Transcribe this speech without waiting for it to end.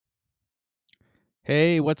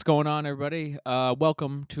Hey, what's going on, everybody?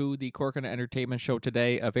 Welcome to the Corcoran Entertainment Show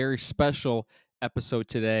today. A very special episode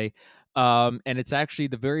today. And it's actually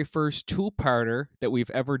the very first two-parter that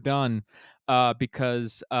we've ever done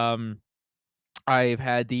because I've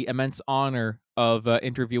had the immense honor of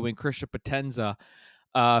interviewing Christian Potenza,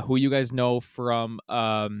 who you guys know from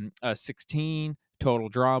 16, Total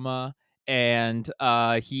Drama, and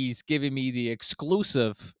he's giving me the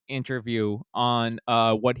exclusive interview on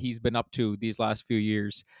what he's been up to these last few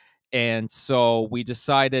years. And so we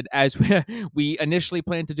decided, as we initially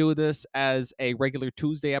planned to do this as a regular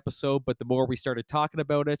Tuesday episode, but the more we started talking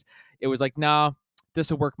about it, it was like, nah,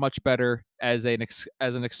 this will work much better as an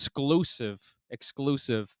exclusive,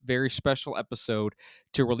 very special episode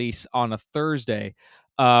to release on a Thursday.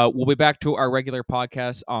 We'll be back to our regular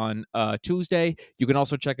podcast on Tuesday. You can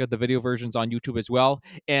also check out the video versions on YouTube as well.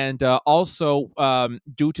 And also,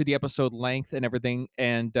 due to the episode length and everything,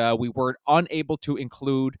 and we were unable to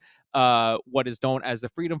include what is known as the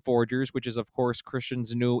Freedom Forgers, which is, of course,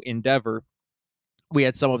 Christian's new endeavor. We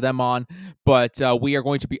had some of them on, but we are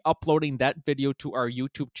going to be uploading that video to our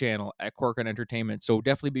YouTube channel at Corcoran Entertainment. So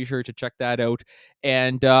definitely be sure to check that out.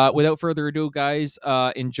 And without further ado, guys,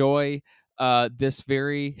 enjoy this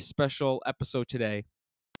very special episode today.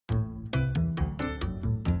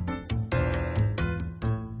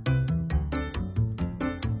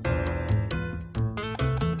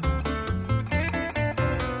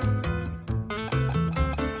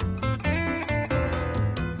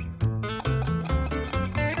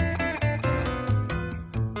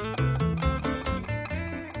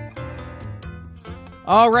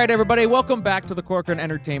 All right, everybody, welcome back to the Corcoran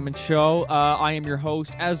Entertainment Show. I am your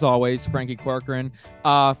host, as always, Frankie Corcoran.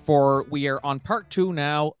 We are on part 2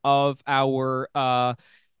 now of our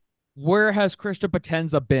Where Has Christian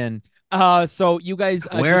Potenza Been? So you guys,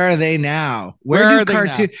 where are they now? Where are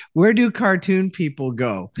Where do cartoon people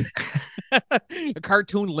go? A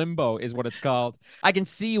cartoon limbo is what it's called. I can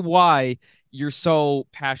see why you're so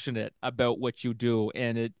passionate about what you do,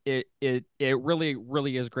 and it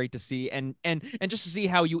really is great to see, and just to see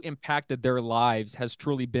how you impacted their lives has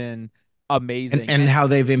truly been amazing. And how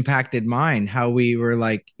they've impacted mine. How we were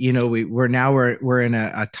like, we're in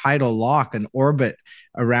a tidal lock, an orbit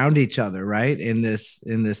around each other, right? In this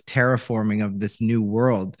terraforming of this new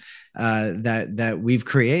world that we've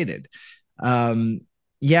created.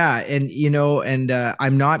 Yeah, and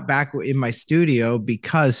I'm not back in my studio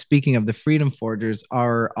because, speaking of the Freedom Forgers,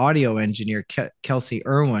 our audio engineer Kelsey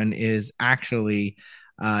Irwin is actually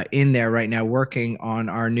in there right now working on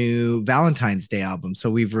our new Valentine's Day album.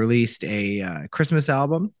 So we've released a Christmas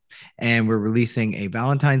album, and we're releasing a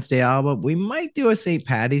Valentine's Day album. We might do a St.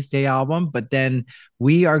 Patty's Day album, but then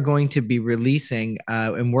we are going to be releasing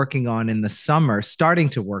and working on in the summer, starting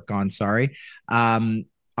to work on,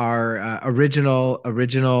 our original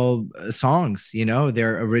songs,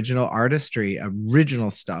 their original artistry, original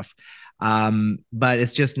stuff. But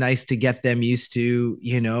it's just nice to get them used to,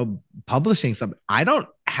 publishing something. I don't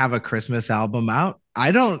have a Christmas album out.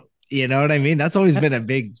 I don't, you know what I mean? That's always been a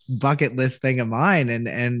big bucket list thing of mine.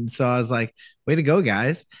 And so I was like, way to go,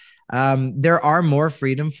 guys. There are more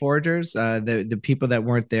Freedom Forgers. The people that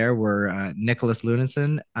weren't there were Nicholas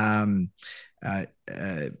Lunison,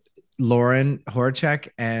 Lauren Horchek,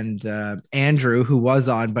 and Andrew, who was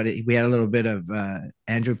on, but we had a little bit of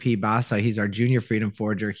Andrew P. Bassa. He's our junior Freedom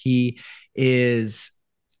Forger. He is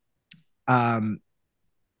a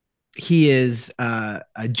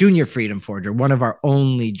junior Freedom Forger, one of our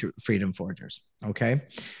only Freedom Forgers. Okay.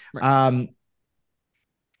 Right.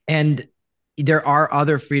 And there are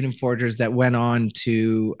other Freedom Forgers that went on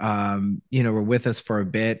to, were with us for a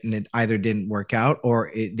bit, and it either didn't work out,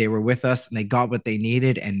 or they were with us and they got what they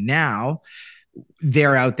needed. And now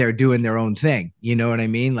they're out there doing their own thing. You know what I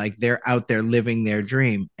mean? Like, they're out there living their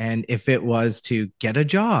dream. And if it was to get a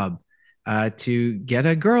job, to get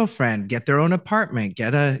a girlfriend, get their own apartment,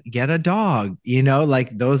 get a dog,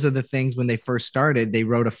 like, those are the things. When they first started, they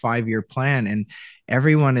wrote a 5-year plan, and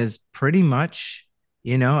everyone is pretty much,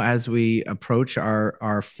 as we approach our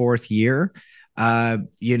 4th year,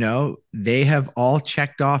 they have all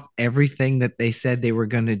checked off everything that they said they were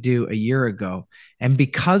going to do a year ago. And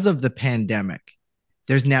because of the pandemic,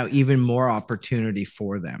 there's now even more opportunity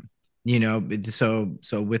for them. So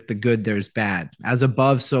with the good, there's bad. As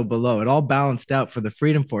above, so below. It all balanced out for the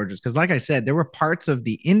Freedom Forgers. Because, like I said, there were parts of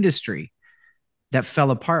the industry that fell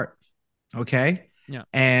apart. Okay. Yeah.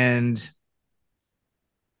 And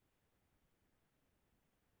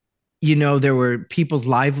there were people's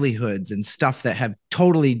livelihoods and stuff that have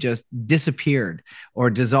totally just disappeared or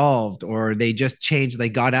dissolved, or they just changed. They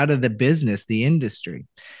got out of the business, the industry.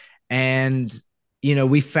 And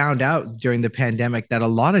we found out during the pandemic that a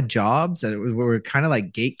lot of jobs that were kind of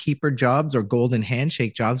like gatekeeper jobs or golden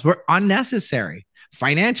handshake jobs were unnecessary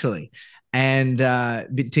financially and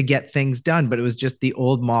to get things done. But it was just the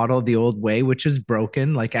old model, the old way, which is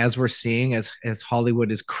broken, like as we're seeing as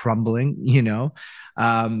Hollywood is crumbling,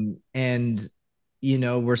 and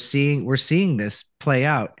we're seeing this play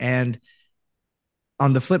out. And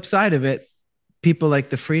on the flip side of it, people like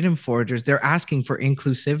the Freedom Forgers, they're asking for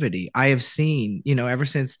inclusivity. I have seen, ever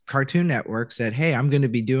since Cartoon Network said, "Hey, I'm going to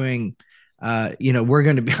be doing, we're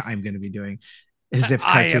going to be, I'm going to be doing," as if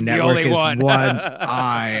I Cartoon am the Network only is one. one.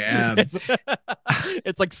 I am it's,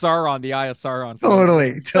 it's like Sauron, the Eye of Sauron for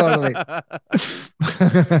totally, millennials.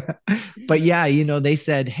 totally. But yeah, they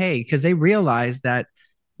said, "Hey," because they realized that,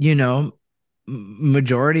 you know,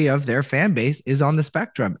 majority of their fan base is on the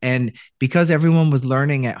spectrum. And because everyone was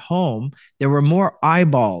learning at home, there were more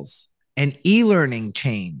eyeballs and e-learning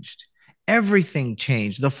changed. Everything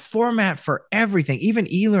changed. The format for everything, even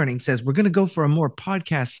e-learning says we're going to go for a more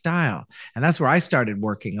podcast style. And that's where I started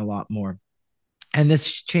working a lot more. And this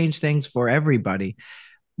changed things for everybody.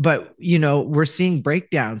 But, we're seeing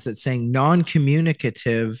breakdowns that saying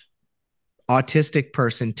non-communicative autistic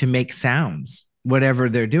person to make sounds whatever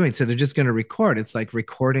they're doing, so they're just going to record. It's like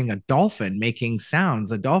recording a dolphin making sounds,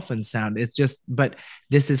 a dolphin sound. It's just, but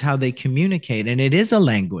this is how they communicate, and it is a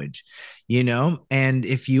language, and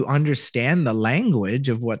if you understand the language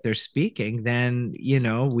of what they're speaking, then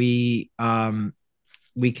we can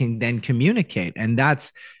then communicate. And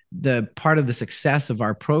that's the part of the success of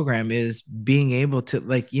our program, is being able to,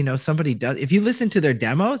 like, somebody does, if you listen to their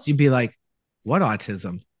demos, you'd be like, what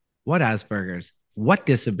autism, what Asperger's, what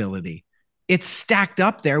disability? It's stacked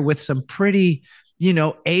up there with some pretty,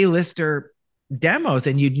 A-lister demos,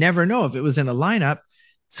 and you'd never know if it was in a lineup.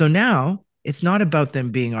 So now it's not about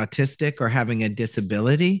them being autistic or having a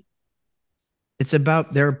disability. It's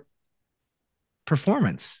about their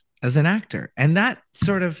performance as an actor. And that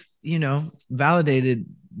sort of, validated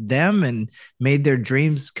them and made their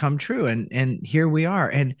dreams come true. And here we are.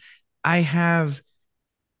 And I have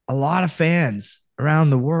a lot of fans around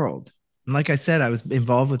the world. And like I said, I was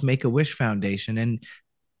involved with Make-A-Wish Foundation, and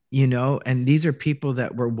these are people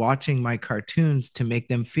that were watching my cartoons to make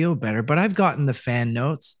them feel better. But I've gotten the fan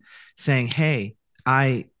notes saying, "Hey,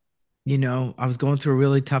 I was going through a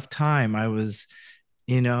really tough time. I was,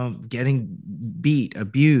 getting beat,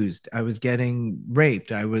 abused. I was getting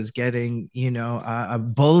raped. I was getting,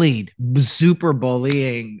 bullied, super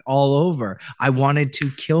bullying all over. I wanted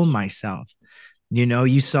to kill myself."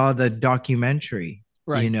 You saw the documentary,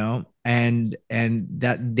 Right. and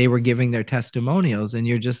that they were giving their testimonials, and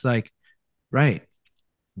you're just like, right.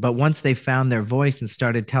 But once they found their voice and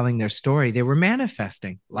started telling their story, they were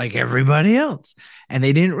manifesting like everybody else, and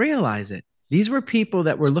they didn't realize it. These were people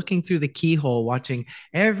that were looking through the keyhole, watching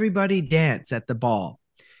everybody dance at the ball,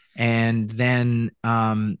 and then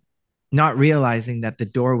not realizing that the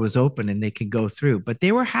door was open and they could go through. But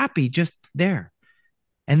they were happy just there.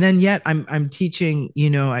 And then yet I'm teaching,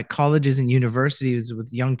 at colleges and universities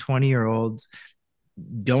with young 20-year-olds,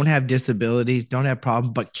 don't have disabilities, don't have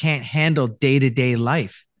problems, but can't handle day-to-day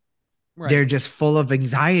life. Right. They're just full of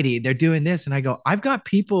anxiety. They're doing this. And I go, I've got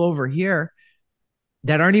people over here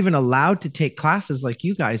that aren't even allowed to take classes like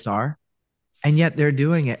you guys are. And yet they're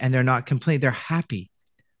doing it and they're not complaining. They're happy.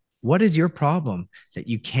 What is your problem that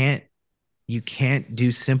you can't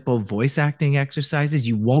do simple voice acting exercises?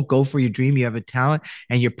 You won't go for your dream. You have a talent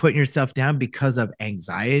and you're putting yourself down because of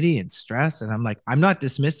anxiety and stress. And I'm like, I'm not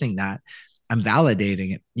dismissing that. I'm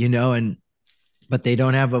validating it, but they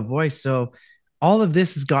don't have a voice. So all of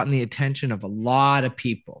this has gotten the attention of a lot of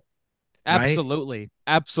people, right? Absolutely. Well,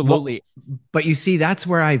 Absolutely. but you see, that's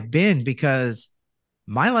where I've been, because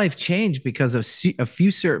my life changed because of a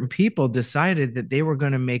few certain people decided that they were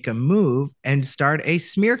going to make a move and start a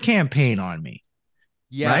smear campaign on me,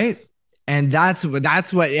 right? Yes. And that's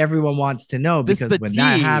what everyone wants to know, This is because the when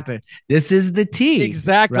that T. happened, this is the T,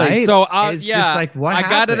 Exactly. right? So, It's just yeah, like, what I got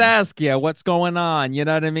to happened? ask you what's going on. You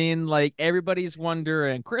know what I mean? Like everybody's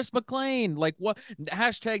wondering, Chris McLean, like what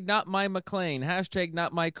hashtag not my McLean, hashtag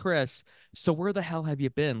not my Chris. So where the hell have you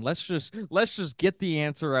been? Let's just get the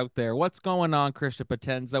answer out there. What's going on, Christian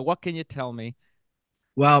Potenza? What can you tell me?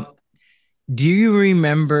 Well, do you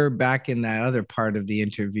remember back in that other part of the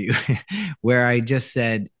interview where I just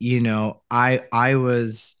said, I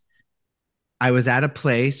was at a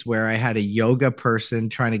place where I had a yoga person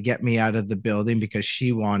trying to get me out of the building because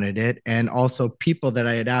she wanted it, and also people that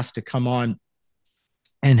I had asked to come on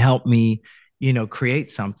and help me, create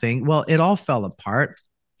something. Well, it all fell apart.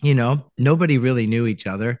 Nobody really knew each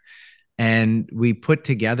other, and we put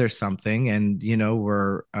together something, and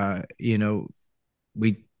we're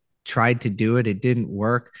we tried to do it. It didn't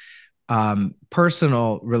work.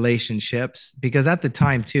 Personal relationships, because at the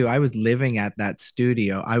time too, I was living at that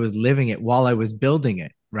studio. I was living it while I was building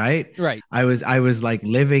it, right? Right. I was like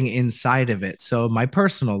living inside of it. So my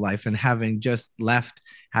personal life, and having just left,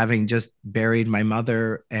 having just buried my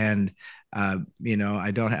mother, and I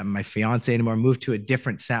don't have my fiance anymore, moved to a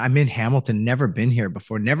different sound. I'm in Hamilton, never been here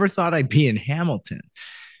before, never thought I'd be in Hamilton,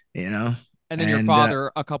 you know. And then your And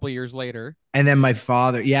father a couple years later. and then my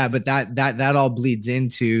father, yeah, but that all bleeds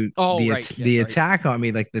into Oh, the right. Yeah, the sorry. attack on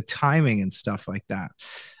me, like the timing and stuff like that.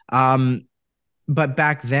 um but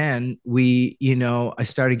back then, I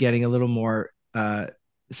started getting a little more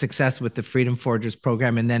success with the Freedom Forgers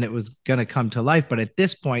program, and then it was going to come to life. But at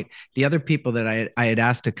this point, the other people that I had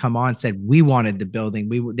asked to come on said we wanted the building.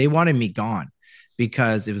 They wanted me gone,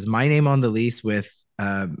 because it was my name on the lease with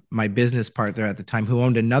my business partner at the time, who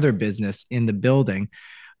owned another business in the building.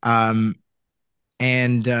 Um,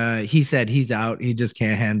 and he said he's out, he just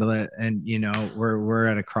can't handle it, and we're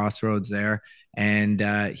at a crossroads there. And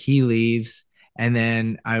he leaves, and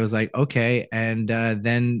then I was like, okay. And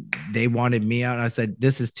then they wanted me out, and I said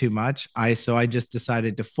this is too much. I just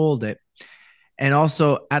decided to fold it. And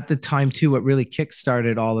also at the time too, what really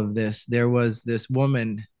kickstarted all of this, there was this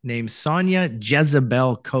woman named Sonia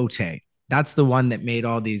Jezebel Cote. That's the one that made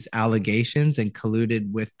all these allegations and colluded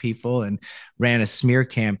with people and ran a smear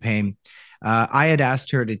campaign. I had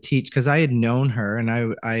asked her to teach, because I had known her, and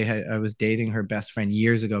I was dating her best friend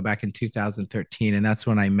years ago, back in 2013, and that's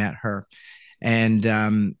when I met her. And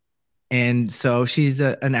so she's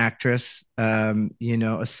an actress, a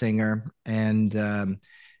singer, and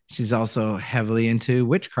she's also heavily into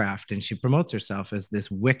witchcraft, and she promotes herself as this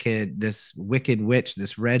wicked witch,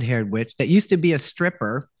 this red-haired witch that used to be a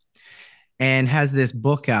stripper, and has this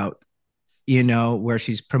book out, where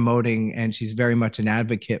she's promoting, and she's very much an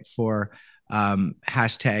advocate for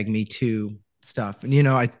hashtag Me Too stuff. And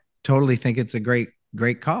I totally think it's a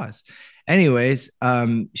great cause. Anyways,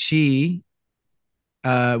 she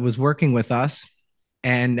was working with us,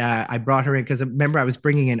 and I brought her in because, remember, I was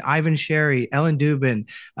bringing in Ivan Sherry, Ellen Dubin,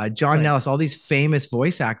 John Right. Nellis, all these famous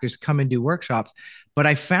voice actors come and do workshops. But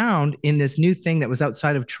I found in this new thing that was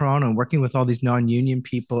outside of Toronto, and working with all these non-union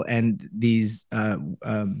people and these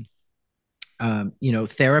therapists,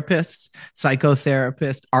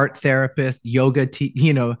 psychotherapists, art therapists, yoga,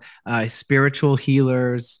 spiritual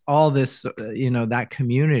healers, all this, that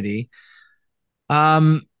community,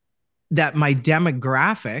 um, that my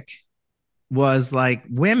demographic was like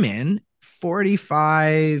women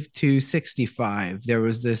 45 to 65.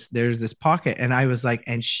 There's this pocket, and I was like,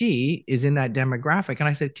 and she is in that demographic. And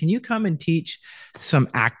I said, can you come and teach some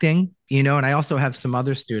acting? And I also have some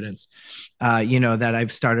other students, that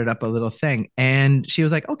I've started up a little thing. And she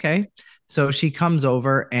was like, okay. So she comes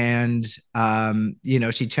over, and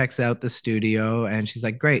she checks out the studio, and she's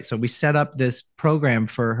like, great. So we set up this program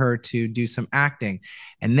for her to do some acting.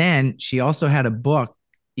 And then she also had a book,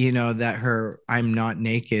 that her I'm Not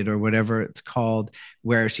Naked, or whatever it's called,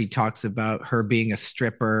 where she talks about her being a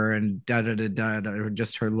stripper and or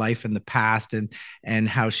just her life in the past, and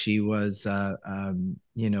how she was a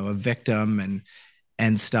victim,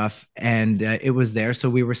 and stuff. And it was there, so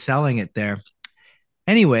we were selling it there.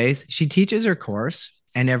 Anyways, she teaches her course,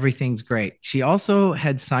 and everything's great. She had also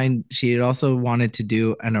wanted to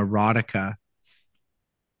do an erotica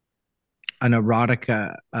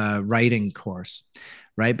writing course,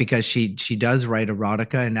 right? Because she does write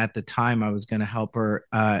erotica, and at the time I was going to help her,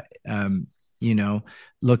 you know,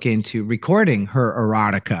 look into recording her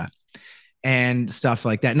erotica and stuff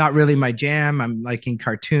like that. Not really my jam. I'm liking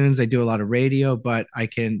cartoons. I do a lot of radio, but I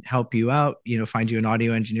can help you out. Find you an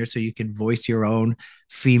audio engineer so you can voice your own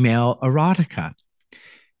female erotica.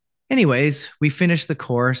 Anyways, we finished the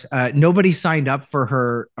course. Nobody signed up for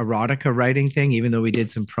her erotica writing thing, even though we did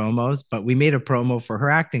some promos, but we made a promo for her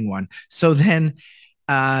acting one. So then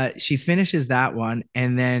she finishes that one,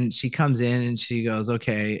 and then she comes in and she goes,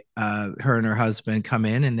 okay, her and her husband come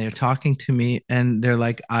in, and they're talking to me, and they're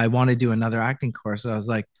like, I want to do another acting course. So I was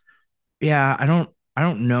like, yeah, I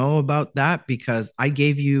don't know about that, because I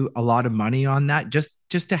gave you a lot of money on that just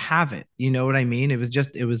to have it. You know what I mean? It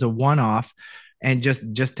was a one-off, and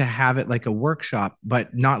just to have it like a workshop,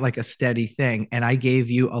 but not like a steady thing. And I gave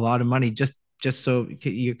you a lot of money just so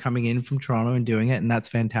you're coming in from Toronto and doing it, and that's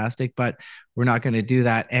fantastic, but we're not going to do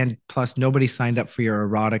that. And plus, nobody signed up for your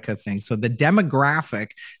erotica thing. So the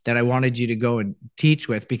demographic that I wanted you to go and teach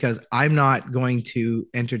with, because I'm not going to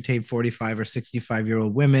entertain 45 or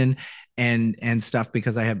 65-year-old women and stuff,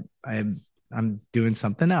 because I'm doing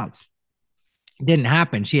something else. Didn't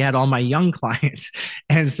happen. She had all my young clients.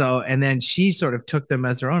 And then she sort of took them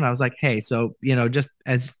as her own. I was like, hey, so, just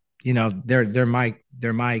as, they're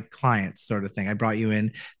my clients sort of thing. I brought you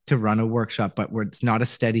in to run a workshop, but it's not a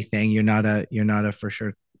steady thing. You're not a for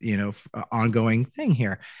sure, ongoing thing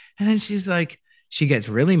here. And then she gets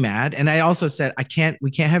really mad. And I also said,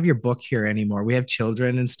 we can't have your book here anymore. We have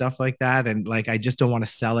children and stuff like that. And like, I just don't want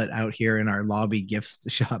to sell it out here in our lobby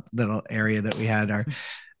gift shop little area that we had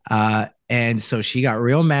and so she got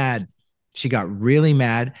real mad. She got really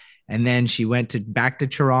mad. And then she went back to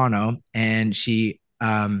Toronto, and she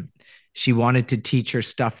wanted to teach her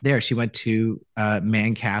stuff there. She went to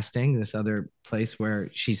Man Casting, this other place, where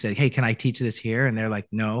she said, hey, can I teach this here? And they're like,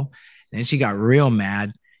 no. And then she got real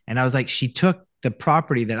mad. And I was like, she took the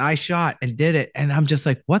property that I shot and did it. And I'm just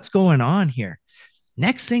like, what's going on here?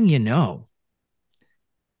 Next thing you know,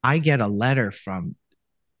 I get a letter from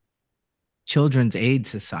Children's Aid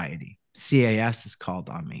Society. CAS is called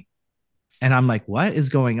on me. And I'm like, what is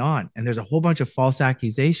going on? And there's a whole bunch of false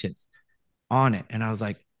accusations on it. And I was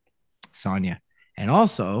like, Sonia. And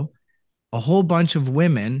also a whole bunch of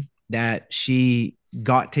women that she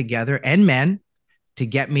got together, and men, to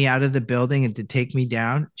get me out of the building and to take me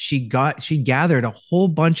down. She gathered a whole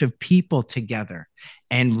bunch of people together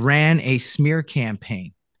and ran a smear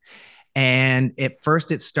campaign. And at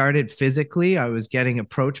first it started physically. I was getting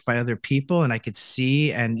approached by other people, and I could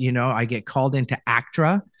see, and I get called into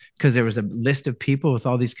ACTRA because there was a list of people with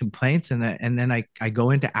all these complaints. And then I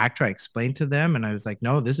go into ACTRA, I explained to them, and I was like,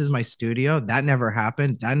 no, this is my studio. That never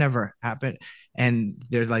happened. That never happened. And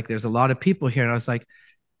there's a lot of people here. And I was like,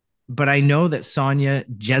 but I know that Sonia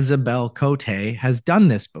Jezebel Cote has done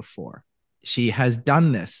this before. She has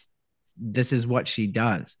done this. This is what she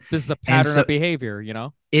does. This is a And pattern so of behavior, you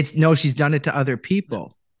know? it's no, she's done it to other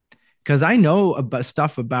people, because I know about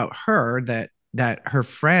stuff about her that her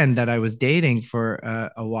friend that I was dating for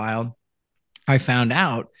a while, I found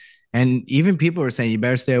out. And even people were saying, you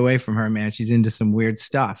better stay away from her, man. She's into some weird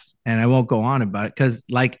stuff. And I won't go on about it because,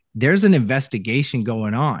 like, there's an investigation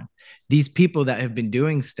going on. These people that have been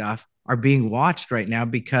doing stuff are being watched right now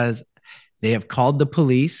because they have called the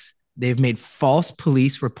police. They've made false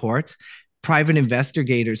police reports. Private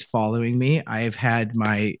investigators following me. I've had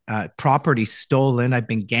my property stolen. I've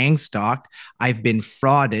been gang stalked. I've been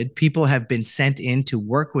frauded. People have been sent in to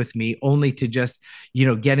work with me only to just,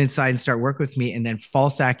 get inside and start work with me, and then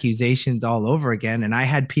false accusations all over again. And I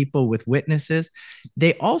had people with witnesses.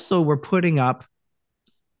 They also were putting up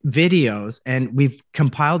videos, and we've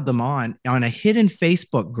compiled them on a hidden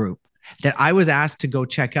Facebook group that I was asked to go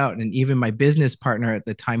check out. And even my business partner at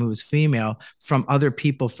the time, who was female, from other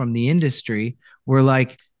people from the industry, were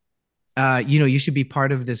like, you should be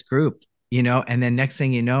part of this group, and then next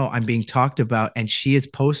thing you know, I'm being talked about, and she is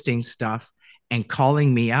posting stuff and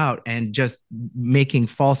calling me out and just making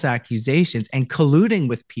false accusations and colluding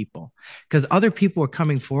with people, because other people are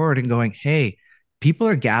coming forward and going, hey, people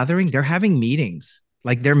are gathering, they're having meetings,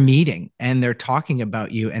 like they're meeting and they're talking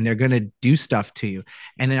about you and they're going to do stuff to you.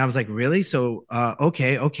 And then I was like, really? So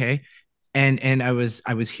okay. And I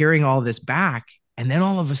was hearing all this back, and then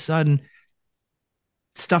all of a sudden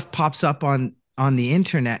stuff pops up on the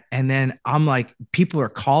internet, and then I'm like, people are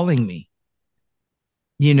calling me,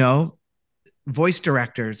 you know voice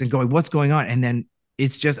directors, and going, what's going on? And then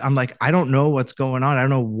it's just, I'm like, I don't know what's going on. I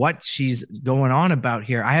don't know what she's going on about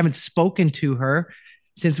here. I haven't spoken to her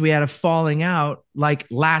since we had a falling out like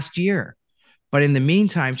last year. But in the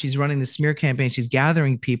meantime, she's running the smear campaign. She's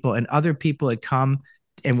gathering people, and other people had come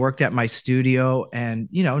and worked at my studio. And,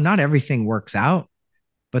 not everything works out.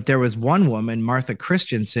 But there was one woman, Martha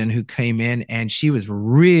Christensen, who came in, and she was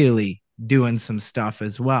really doing some stuff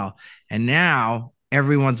as well. And now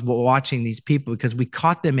everyone's watching these people because we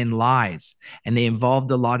caught them in lies, and they involved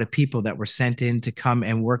a lot of people that were sent in to come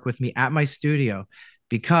and work with me at my studio,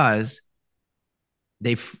 because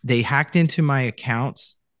they hacked into my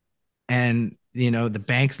accounts. And the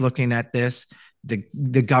bank's looking at this,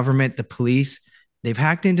 the government, the police, they've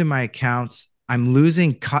hacked into my accounts. I'm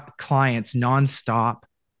losing clients nonstop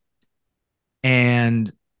and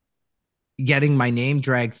getting my name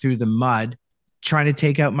dragged through the mud, trying to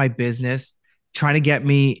take out my business, trying to get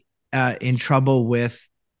me in trouble with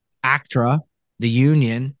ACTRA, the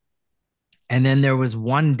union. And then there was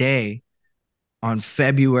one day on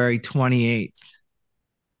February 28th,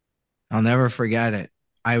 I'll never forget it.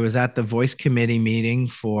 I was at the voice committee meeting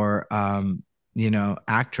for,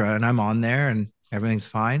 ACTRA, and I'm on there and everything's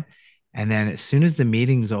fine. And then as soon as the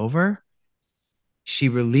meeting's over, she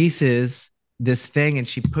releases this thing, and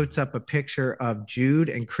she puts up a picture of Jude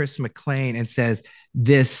and Chris McLean and says,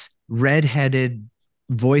 this redheaded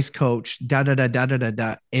voice coach, da da da da da da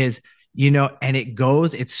da, is and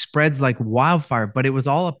it spreads like wildfire, but it was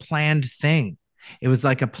all a planned thing. It was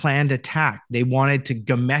like a planned attack. They wanted to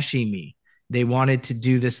gameshi me. They wanted to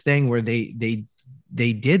do this thing where they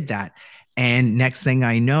did that. And next thing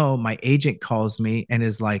I know, my agent calls me and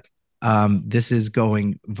is like, this is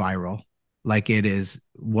going viral. Like, it is,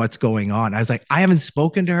 what's going on? I was like, I haven't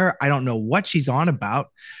spoken to her. I don't know what she's on about,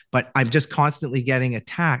 but I'm just constantly getting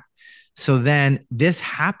attacked. So then this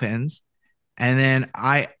happens. And then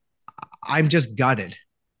I'm just gutted.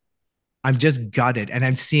 I'm just gutted. And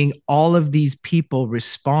I'm seeing all of these people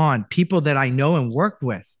respond, people that I know and work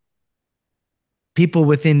with, people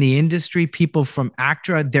within the industry, people from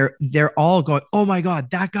ACTRA. They're all going, oh my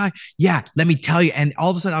God, that guy. Yeah, let me tell you. And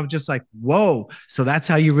all of a sudden I was just like, whoa. So that's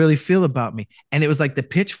how you really feel about me. And it was like the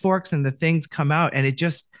pitchforks and the things come out, and it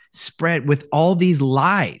just spread with all these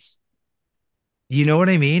lies. You know what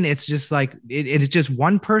I mean? It's just like it's just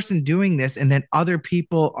one person doing this, and then other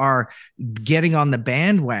people are getting on the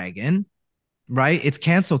bandwagon, right? It's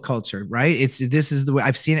cancel culture, right? This is the way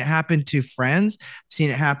I've seen it happen to friends, I've seen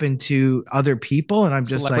it happen to other people, and I'm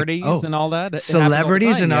just like, Celebrities oh, and all that. It happens all the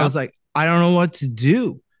celebrities, time. and I Yeah. was like, I don't know what to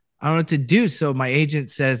do. I don't know what to do. So my agent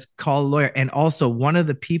says, call a lawyer. And also one of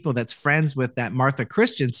the people that's friends with that Martha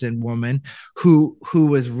Christensen woman who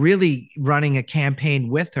was really running a campaign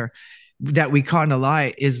with her that we caught in a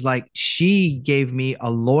lie is like, she gave me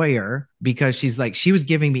a lawyer because she's like, she was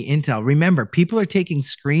giving me intel. Remember, people are taking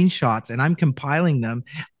screenshots and I'm compiling them.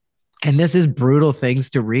 And this is brutal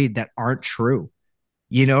things to read that aren't true.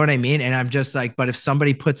 You know what I mean? And I'm just like, but if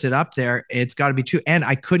somebody puts it up there, it's got to be true. And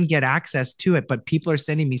I couldn't get access to it, but people are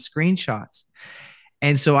sending me screenshots.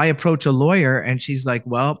 And so I approach a lawyer and she's like,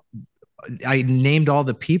 well, I named all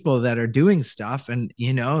the people that are doing stuff. And,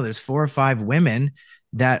 there's 4 or 5 women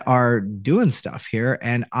that are doing stuff here.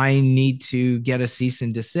 And I need to get a cease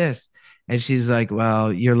and desist. And she's like,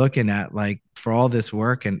 well, you're looking at like for all this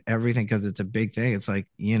work and everything, because it's a big thing. It's like,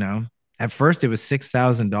 at first it was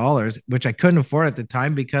 $6,000, which I couldn't afford at the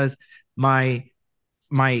time because my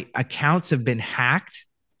accounts have been hacked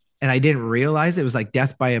and I didn't realize it was like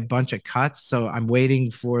death by a bunch of cuts. So I'm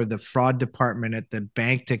waiting for the fraud department at the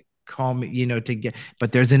bank to call me, to get,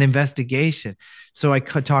 but there's an investigation. So I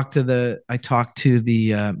talked to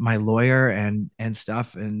the my lawyer and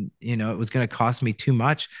stuff, and it was going to cost me too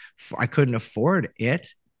much. I couldn't afford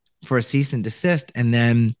it for a cease and desist. And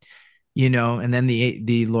then and then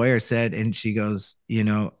the lawyer said, and she goes,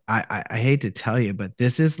 I hate to tell you, but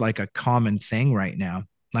this is like a common thing right now.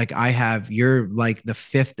 Like you're like the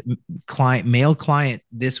 5th male client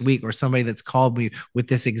this week, or somebody that's called me with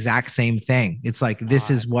this exact same thing. It's like, this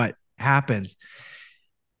is what happens.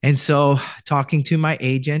 And so talking to my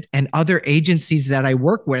agent and other agencies that I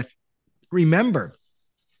work with, remember,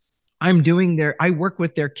 I work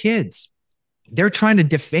with their kids. They're trying to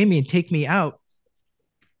defame me and take me out,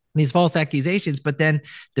 these false accusations. But then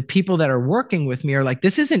the people that are working with me are like,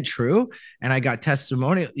 this isn't true. And I got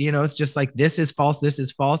testimonial, it's just like, this is false. This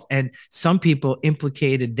is false. And some people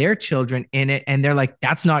implicated their children in it. And they're like,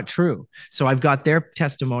 that's not true. So I've got their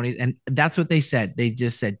testimonies. And that's what they said. They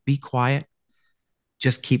just said, be quiet.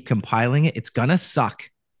 Just keep compiling it. It's going to suck.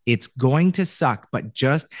 It's going to suck. But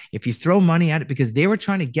just, if you throw money at it, because they were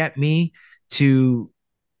trying to get me to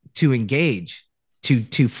engage,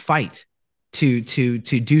 to fight, to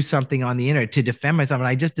do something on the internet, to defend myself. And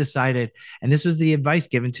I just decided, and this was the advice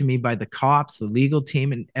given to me by the cops, the legal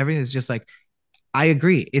team, and everything is just like, I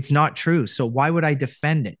agree, it's not true. So why would I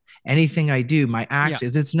defend it? Anything I do, my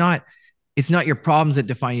actions, it's not your problems that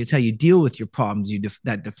define you. It's how you deal with your problems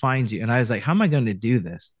that defines you. And I was like, how am I going to do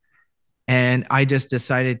this? And I just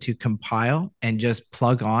decided to compile and just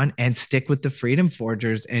plug on and stick with the Freedom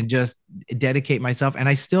Forgers and just dedicate myself. And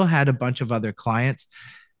I still had a bunch of other clients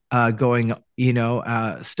going,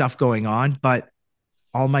 stuff going on, but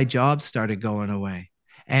all my jobs started going away.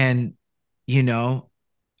 And, it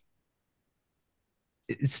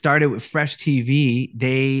started with Fresh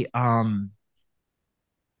TV.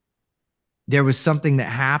 There was something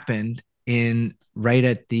that happened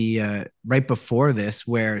right before this,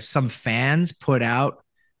 where some fans put out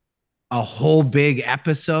a whole big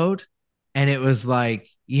episode, and it was like,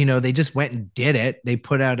 they just went and did it. They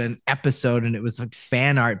put out an episode and it was like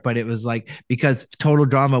fan art, but it was like, because Total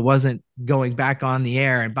Drama wasn't going back on the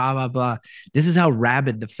air and blah, blah, blah. This is how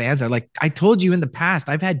rabid the fans are. Like I told you in the past,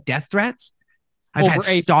 I've had death threats. I've had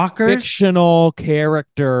stalkers. Fictional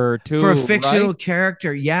character too. For a fictional right?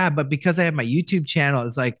 character. Yeah. But because I have my YouTube channel,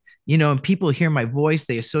 it's like, and people hear my voice,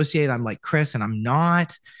 they associate I'm like Chris, and I'm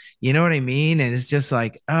not, you know what I mean? And it's just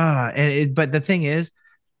like, but the thing is,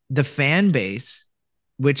 the fan base,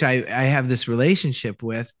 which I have this relationship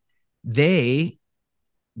with, they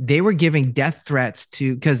they were giving death threats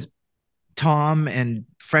to, because Tom and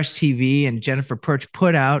Fresh TV and Jennifer Perch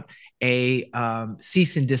put out a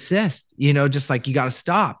cease and desist, just like you got to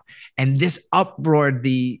stop. And this uproared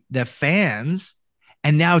the fans.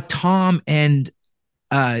 And now Tom and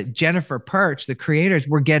Jennifer Perch, the creators,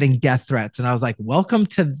 were getting death threats. And I was like, welcome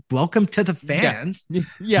to the fans.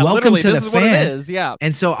 Yeah, welcome literally, to this the is what it fans. is. Yeah.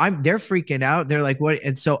 And so they're freaking out. They're like, what?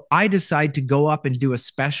 And so I decide to go up and do a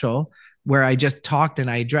special where I just talked and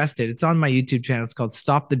I addressed it. It's on my YouTube channel. It's called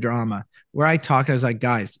Stop the Drama, where I talked. I was like,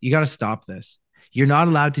 guys, you got to stop this. You're not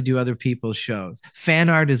allowed to do other people's shows. Fan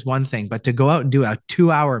art is one thing, but to go out and do a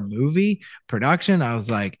 2-hour movie production, I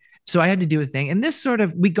was like, so I had to do a thing. And this sort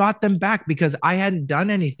of, we got them back because I hadn't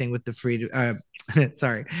done anything with the free,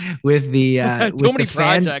 sorry, with the, too many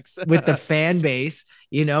projects with the fan base,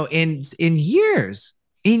 in years.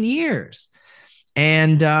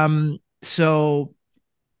 And so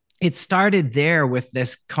it started there with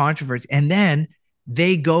this controversy. And then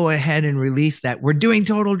they go ahead and release that we're doing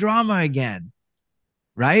Total Drama again,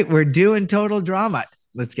 right? We're doing Total Drama.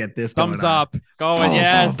 Let's get this going. Thumbs up. Going.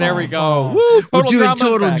 Yes, there we go. Woo, we're doing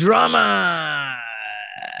Total Drama.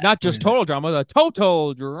 Not just Total Drama, the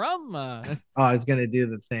Total Drama. Oh, I was going to do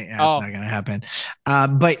the thing. That's not going to happen.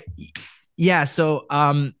 But yeah, so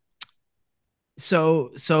the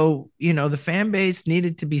fan base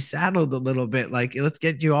needed to be saddled a little bit, like, let's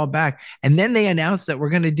get you all back. And then they announced that we're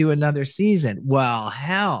going to do another season. Well,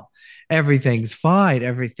 hell, everything's fine,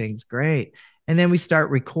 everything's great. And then we start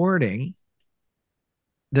recording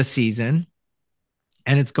the season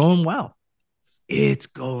and it's going well.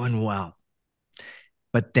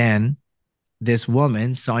 But then this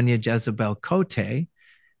woman, Sonia Jezebel Cote,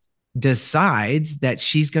 decides that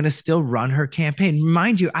she's going to still run her campaign.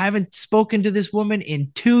 Mind you, I haven't spoken to this woman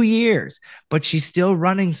in 2 years, but she's still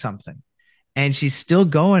running something and she's still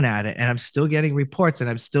going at it. And I'm still getting reports and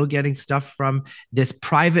I'm still getting stuff from this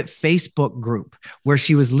private Facebook group where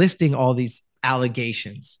she was listing all these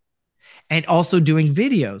allegations and also doing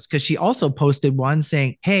videos, because she also posted one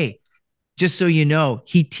saying, hey, just so you know,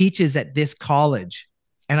 he teaches at this college.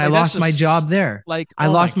 And I lost my job there. I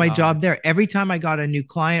lost my job there. Every time I got a new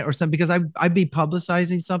client or something, because I'd be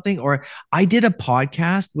publicizing something, or I did a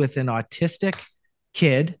podcast with an autistic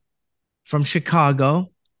kid from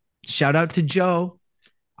Chicago. Shout out to Joe.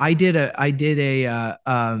 I did a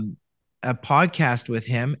podcast with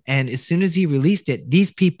him. And as soon as he released it,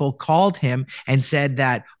 these people called him and said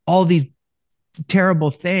that all these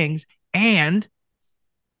terrible things. And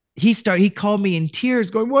he called me in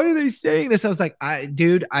tears going, why are they saying this? I was like, I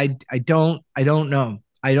don't know.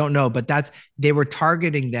 But they were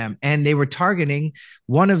targeting them, and they were targeting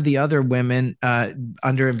one of the other women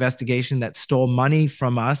under investigation that stole money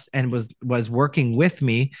from us and was working with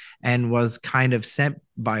me and was kind of sent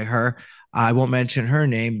by her. I won't mention her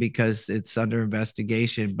name because it's under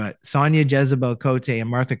investigation, but Sonia Jezebel Cote and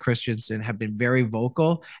Martha Christensen have been very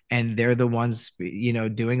vocal, and they're the ones,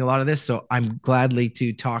 doing a lot of this. So I'm gladly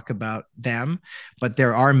to talk about them, but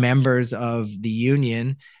there are members of the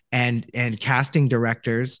union and casting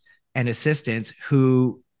directors and assistants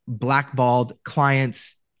who blackballed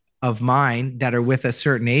clients of mine that are with a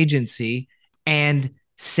certain agency and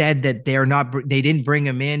said that they didn't bring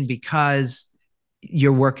them in because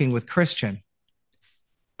you're working with Christian.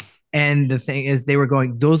 And the thing is, they were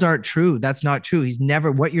going, those aren't true. That's not true.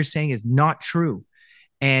 What you're saying is not true.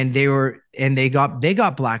 And they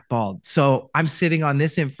got blackballed. So I'm sitting on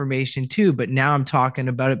this information too, but now I'm talking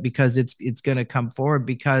about it because it's going to come forward,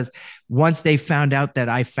 because once they found out that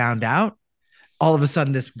I found out, all of a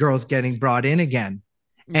sudden this girl's getting brought in again.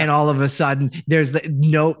 Yeah. And all of a sudden there's the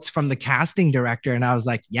notes from the casting director. And I was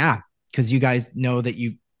like, yeah, because you guys know that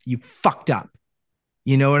you fucked up.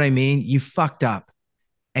 You know what I mean? You fucked up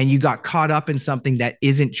and you got caught up in something that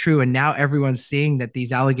isn't true. And now everyone's seeing that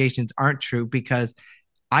these allegations aren't true because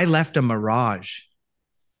I left a Mirage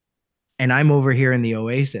and I'm over here in the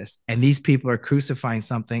Oasis and these people are crucifying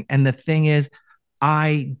something. And the thing is,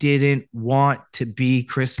 I didn't want to be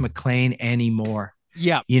Chris McLean anymore.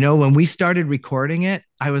 Yeah. When we started recording it,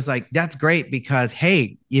 I was like, that's great because,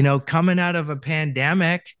 hey, coming out of a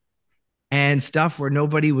pandemic and stuff where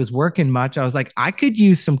nobody was working much, I was like, I could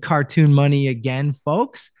use some cartoon money again,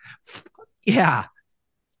 folks. Yeah.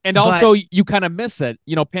 And also you kind of miss it.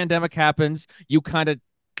 Pandemic happens. You kind of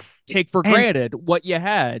take for granted what you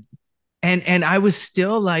had. And I was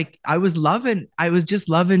still like, I was just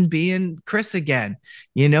loving being Chris again.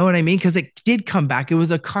 You know what I mean? Because it did come back. It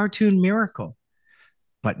was a cartoon miracle.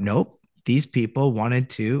 But nope, these people wanted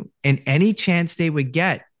to, and any chance they would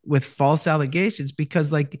get with false allegations,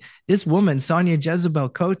 because like this woman, Sonia Jezebel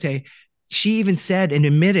Cote, she even said and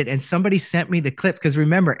admitted, and somebody sent me the clip, because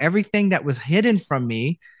remember, everything that was hidden from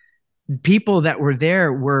me, people that were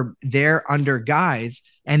there under guise,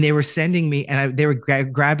 and they were sending me, and they were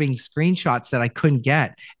grabbing screenshots that I couldn't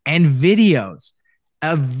get, and videos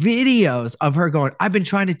of her going, I've been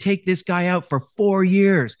trying to take this guy out for 4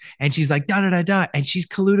 years. And she's like, da da da da. And she's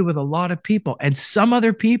colluded with a lot of people. And some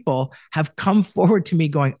other people have come forward to me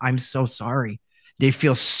going, I'm so sorry. They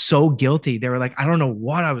feel so guilty. They were like, I don't know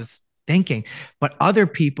what I was thinking. But other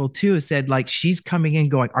people too said, like, she's coming in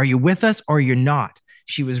going, are you with us or you're not?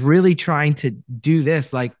 She was really trying to do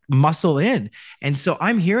this, like muscle in. And so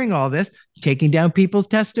I'm hearing all this, taking down people's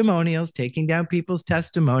testimonials, taking down people's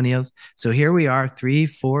testimonials. So here we are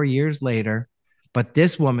 3-4 years later. But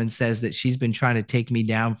this woman says that she's been trying to take me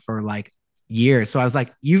down for like years. So I was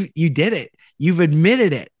like, you did it. You've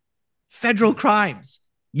admitted it. Federal crimes.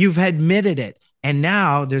 You've admitted it. And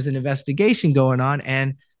now there's an investigation going on.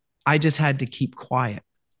 And I just had to keep quiet.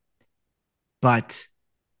 But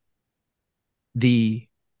the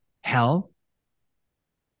hell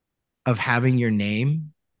of having your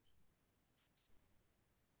name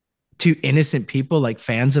to innocent people, like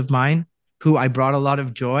fans of mine who I brought a lot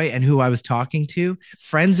of joy and who I was talking to,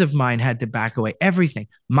 friends of mine had to back away, everything.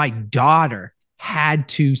 My daughter had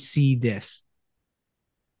to see this.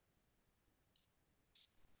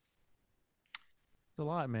 It's a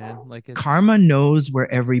lot, man. Like it's Karma knows where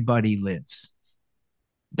everybody lives.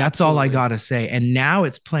 That's all I absolutely. gotta say. And now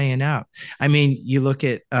it's playing out. I mean, you look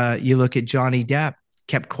at Johnny Depp,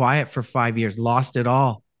 kept quiet for 5 years, lost it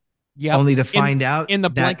all, Yep. only to In find out in the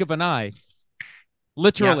blink that, of an eye. yeah,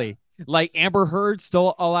 Literally. Like Amber Heard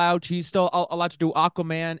still allowed, she's still allowed to do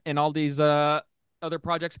Aquaman and all these other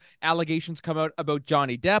projects. Allegations come out about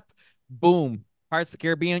Johnny Depp. Boom. Pirates of the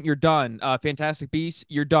Caribbean, you're done. Fantastic Beasts,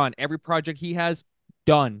 you're done. Every project he has,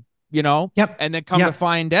 done. You know? yep, And then come to yep,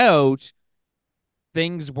 find out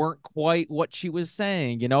things weren't quite what she was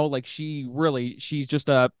saying, you know? Like she's just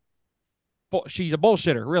she's a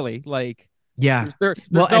bullshitter, really. Like yeah. Well, there's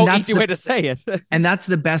and no that's easy way the to say it. and that's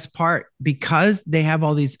the best part, because they have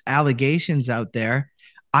all these allegations out there.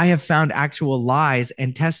 I have found actual lies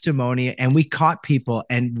and testimony, and we caught people.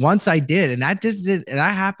 And once I did, and that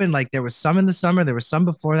happened. Like, there was some in the summer, there was some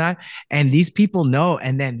before that, and these people know,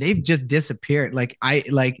 and then they've just disappeared. Like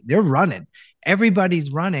they're running.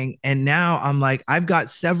 Everybody's running, and now I'm like, I've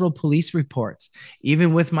got several police reports,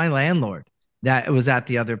 even with my landlord that was at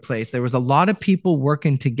the other place. There was a lot of people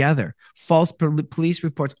working together, false police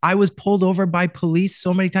reports. I was pulled over by police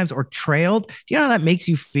so many times, or trailed. Do you know how that makes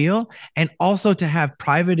you feel? And also to have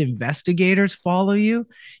private investigators follow you,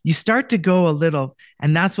 you start to go a little,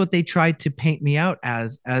 and that's what they tried to paint me out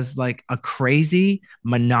as like a crazy,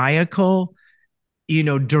 maniacal,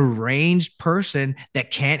 deranged person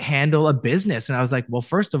that can't handle a business. And I was like, well,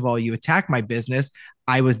 first of all, you attack my business.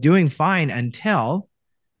 I was doing fine until,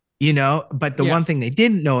 but the Yeah. one thing they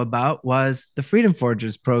didn't know about was the Freedom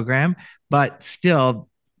Forgers program. But still,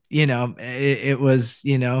 it was,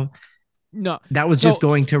 No. that was just So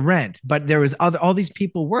going to rent. But there was all these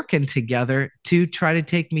people working together to try to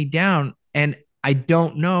take me down. And I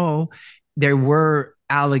don't know, there were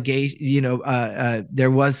allegations,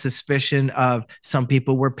 there was suspicion of some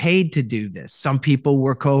people were paid to do this. Some people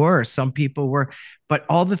were coerced. Some people were, but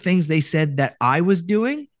all the things they said that I was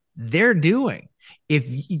doing, they're doing. If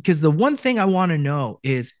Because the one thing I want to know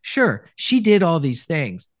is, sure, she did all these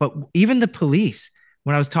things, but even the police,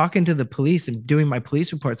 when I was talking to the police and doing my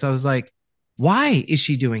police reports, I was like, why is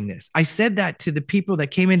she doing this? I said that to the people that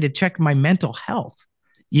came in to check my mental health,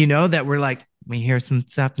 that were like, we hear some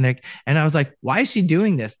stuff, Nick. And I was like, why is she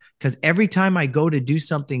doing this? Because every time I go to do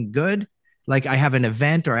something good, like I have an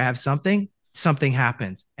event or I have something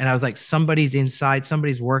happens. And I was like, somebody's inside,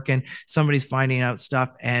 somebody's working, somebody's finding out stuff.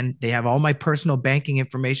 And they have all my personal banking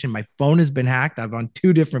information. My phone has been hacked. I've on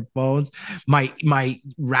 2 different phones. My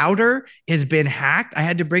router has been hacked. I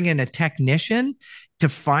had to bring in a technician to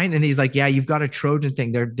find, and he's like, yeah, you've got a Trojan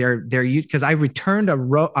thing. They're used, because I returned a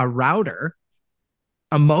router,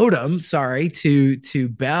 a modem, sorry, to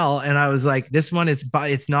Bell, and I was like, this one is,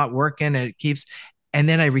 it's not working, and it keeps, and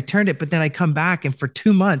then I returned it, but then I come back, and for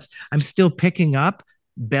 2 months I'm still picking up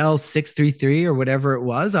Bell 633 or whatever it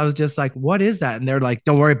was. I was just like, what is that? And they're like,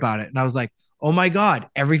 don't worry about it. And I was like, oh my god,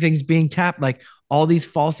 everything's being tapped, like all these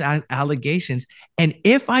false allegations. And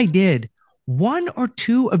if I did one or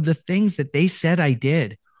two of the things that they said I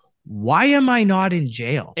did, why am I not in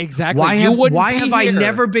jail? exactly. Why You have wouldn't why be have I here.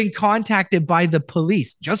 never been contacted by the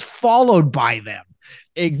police, just followed by them?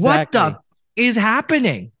 What the Exactly. is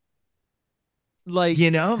happening? Like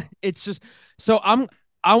You know? it's just so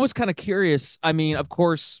I was kind of curious. I mean, of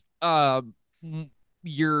course,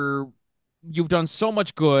 you're you've done so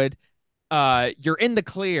much good. You're in the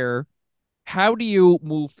clear. How do you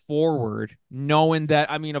move forward knowing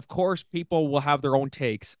that, I mean, of course people will have their own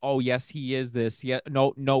takes. Oh, yes, he is this. Yeah,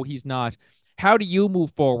 no, no, he's not. How do you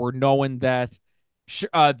move forward knowing that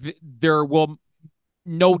there will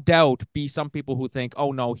no doubt be some people who think,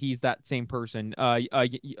 oh no, he's that same person. You know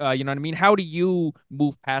what I mean? How do you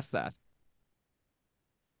move past that?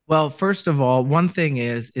 Well, first of all, one thing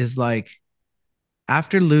is like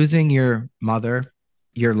after losing your mother,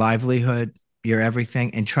 your livelihood, your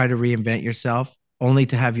everything, and try to reinvent yourself, only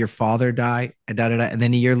to have your father die, and da da da, and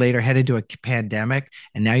then a year later head into a pandemic,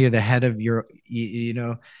 and now you're the head of your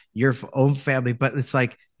own family. But it's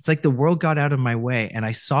like the world got out of my way, and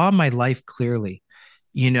I saw my life clearly.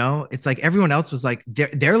 It's like everyone else was like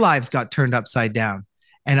their lives got turned upside down.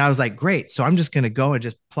 And I was like, great. So I'm just going to go and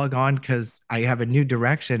just plug on because I have a new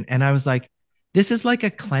direction. And I was like, this is like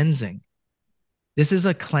a cleansing. This is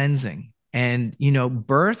a cleansing. And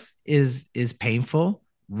birth is painful.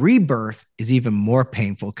 Rebirth is even more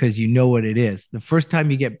painful because you know what it is. The first time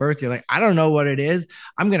you get birth, you're like, I don't know what it is.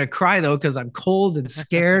 I'm gonna cry though because I'm cold and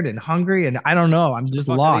scared and hungry, and I don't know. I'm The just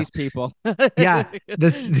fuck are these lost. people? Yeah,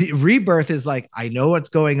 the rebirth is like I know what's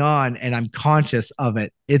going on and I'm conscious of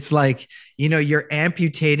it. It's like you're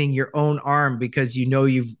amputating your own arm because you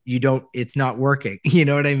don't it's not working. You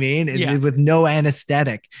know what I mean? Yeah. With no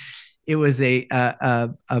anesthetic. It was a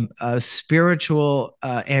spiritual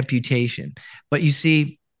amputation. But you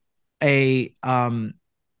see, a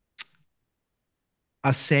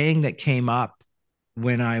saying that came up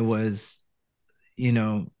when I was, you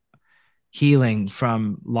know, healing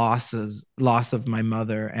from loss of my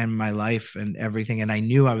mother and my life and everything, and I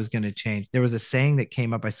knew I was going to change. There was a saying that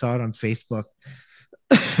came up. I saw it on Facebook.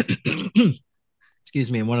 Excuse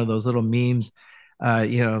me, in one of those little memes,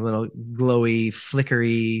 little glowy,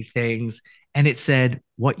 flickery things. And it said,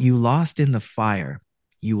 what you lost in the fire,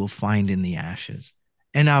 you will find in the ashes.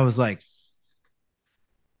 And I was like,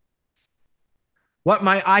 what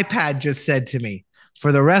my iPad just said to me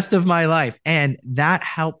for the rest of my life. And that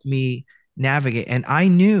helped me navigate. And I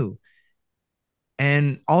knew.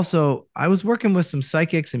 And also, I was working with some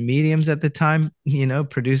psychics and mediums at the time,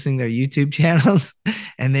 producing their YouTube channels.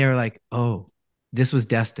 And they were like, oh, this was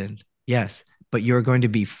destined. Yes, but you're going to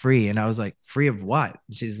be free. And I was like, free of what?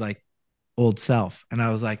 And she's like, old self. And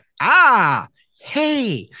I was like,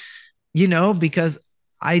 hey, because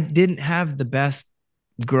I didn't have the best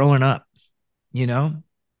growing up, you know,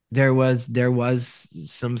 there was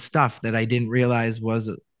some stuff that I didn't realize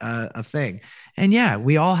was a thing. And yeah,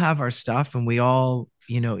 we all have our stuff and we all,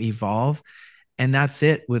 evolve. And that's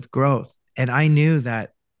it with growth. And I knew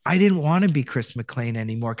that I didn't want to be Chris McLean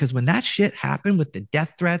anymore because when that shit happened with the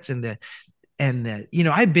death threats and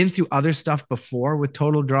I've been through other stuff before with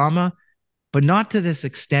total drama, but not to this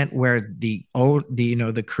extent where the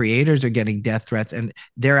creators are getting death threats and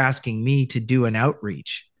they're asking me to do an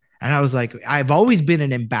outreach. And I was like, I've always been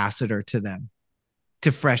an ambassador to them,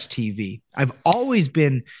 to Fresh TV. I've always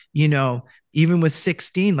been, even with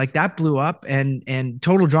 16, like that blew up and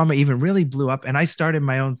Total Drama even really blew up. And I started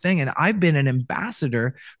my own thing. And I've been an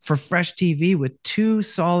ambassador for Fresh TV with two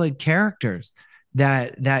solid characters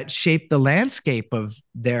that shaped the landscape of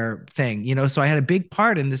their thing, so I had a big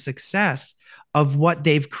part in the success of what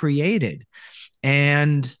they've created.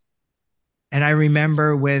 And I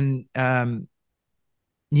remember when Megan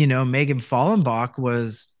Fallenbach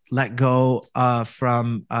was let go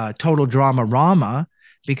from Total Drama Rama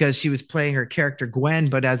because she was playing her character Gwen,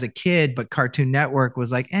 but as a kid, but Cartoon Network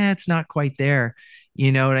was like, it's not quite there.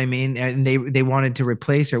 You know what I mean? And they wanted to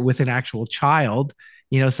replace her with an actual child,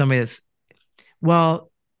 somebody that's, well,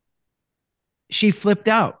 she flipped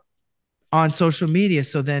out on social media.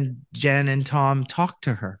 So then Jen and Tom talked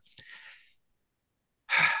to her.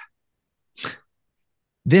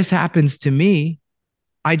 This happens to me.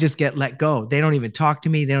 I just get let go. They don't even talk to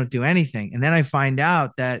me. They don't do anything. And then I find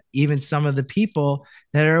out that even some of the people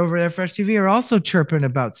that are over there at Fresh TV are also chirping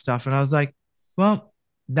about stuff. And I was like, well,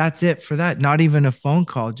 that's it for that. Not even a phone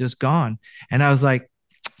call, just gone. And I was like,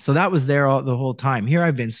 so that was there the whole time. Here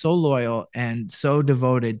I've been so loyal and so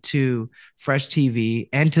devoted to Fresh TV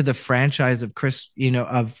and to the franchise of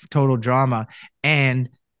of Total Drama and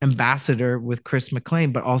ambassador with Chris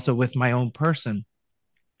McLean, but also with my own person.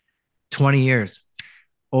 20 years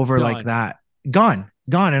over like Done. that. Gone.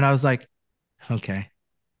 And I was like, okay,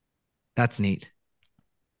 that's neat.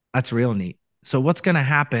 That's real neat. So what's going to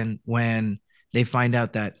happen when they find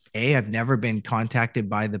out that I've never been contacted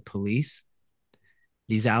by the police?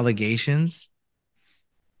 These allegations,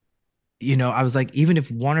 I was like, even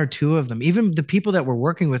if one or two of them, even the people that were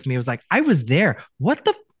working with me, I was like, I was there. What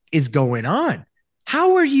the is going on?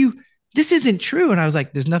 How are you? this isn't true. And I was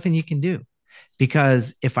like, there's nothing you can do,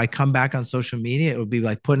 because if I come back on social media, it would be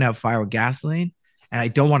like putting out fire with gasoline. And I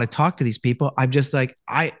don't want to talk to these people. I'm just like,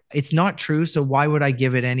 it's not true. So why would I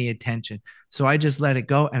give it any attention? So I just let it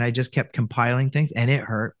go. And I just kept compiling things, and it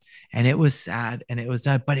hurt and it was sad and it was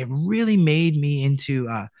sad, but it really made me into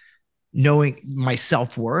knowing my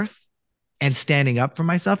self-worth and standing up for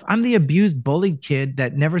myself. I'm the abused, bullied kid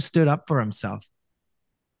that never stood up for himself.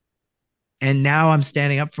 And now I'm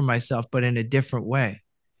standing up for myself, but in a different way.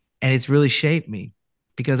 And it's really shaped me,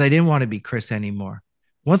 because I didn't want to be Chris anymore.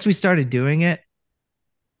 Once we started doing it,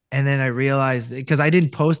 and then I realized, because I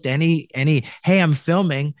didn't post any hey, I'm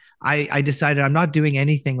filming. I decided I'm not doing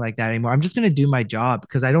anything like that anymore. I'm just going to do my job,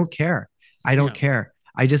 because I don't care. I don't Yeah. care.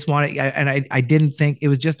 I just want to, and I didn't think it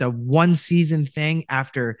was just a one season thing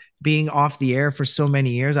after being off the air for so many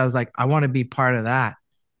years. I was like, I want to be part of that,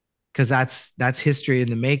 because that's history in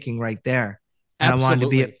the making right there. And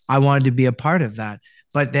Absolutely. I wanted to be a part of that.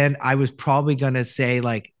 But then I was probably going to say,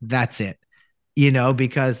 like, that's it,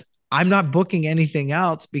 because I'm not booking anything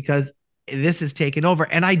else, because this is taken over.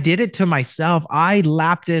 And I did it to myself. I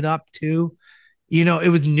lapped it up too. It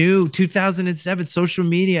was new, 2007, social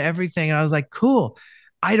media, everything. And I was like, cool.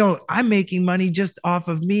 I'm making money just off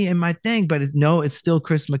of me and my thing, but it's still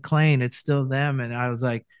Chris McLean. It's still them. And I was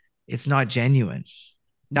like, it's not genuine.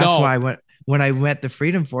 That's No, why when I met the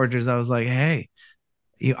Freedom Forgers, I was like, hey,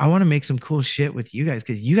 I want to make some cool shit with you guys,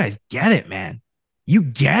 because you guys get it, man. You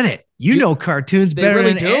get it. You you know cartoons they better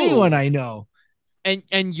really than do. anyone I know.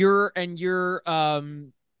 And you're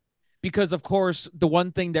because of course the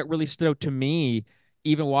one thing that really stood out to me,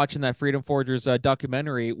 even watching that Freedom Forgers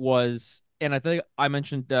documentary, was, and I think I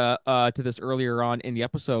mentioned to this earlier on in the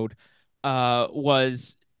episode,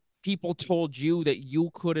 was people told you that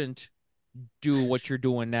you couldn't do what you're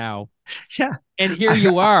doing now, Yeah. and here I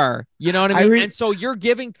you are. You know what I I mean? re- And so you're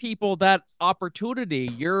giving people that opportunity.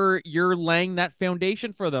 You're laying that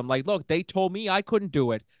foundation for them. Like, look, they told me I couldn't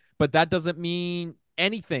do it, but that doesn't mean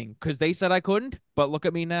anything because they said I couldn't. But look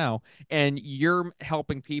at me now, and you're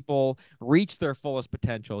helping people reach their fullest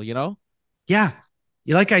potential. You know? yeah.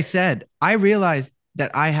 Like I said, I realized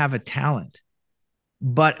that I have a talent,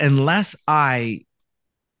 but unless I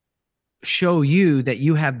show you that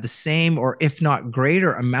you have the same, or if not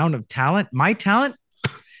greater amount of talent, my talent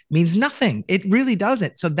means nothing. It really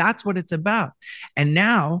doesn't. So that's what it's about. And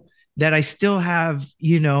now that I still have,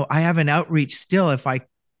 I have an outreach still. If I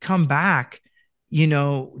come back,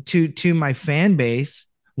 to my fan base,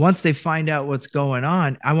 once they find out what's going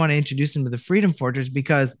on, I want to introduce them to the Freedom Forgers,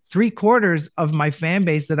 because 3/4 of my fan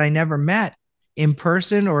base that I never met in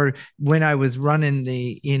person, or when I was running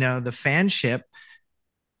the fanship,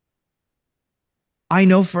 I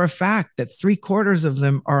know for a fact that 3/4 of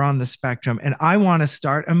them are on the spectrum. And I want to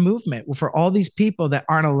start a movement for all these people that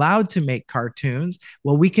aren't allowed to make cartoons.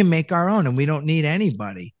 Well, we can make our own, and we don't need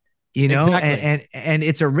anybody, Exactly. and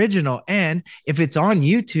it's original. And if it's on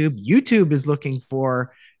YouTube, YouTube is looking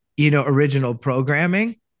for, original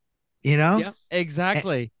programming, you know? Yeah.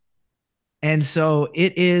 Exactly. And so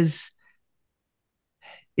it's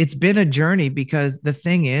been a journey, because the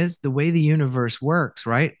thing is, the way the universe works,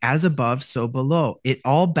 right? As above, so below. It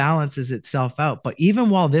all balances itself out. But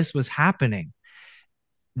even while this was happening,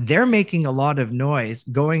 they're making a lot of noise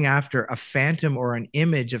going after a phantom or an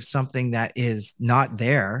image of something that is not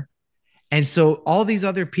there. And so all these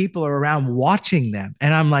other people are around watching them.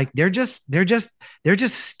 And I'm like, they're just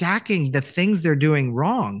stacking the things they're doing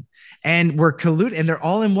wrong. And we're colluding, and they're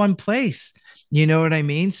all in one place. You know what I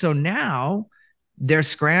mean? So now they're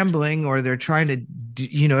scrambling, or they're trying to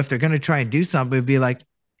if they're going to try and do something, it'd be like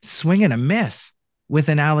swing and a miss with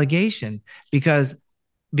an allegation, because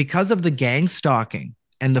of the gang stalking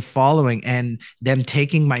and the following, and them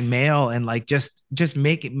taking my mail, and like just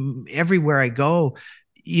make it everywhere I go,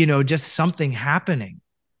 just something happening,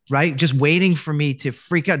 right? Just waiting for me to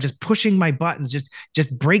freak out, just pushing my buttons,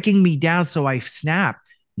 just breaking me down so I snap.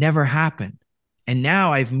 Never happened. And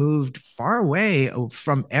now I've moved far away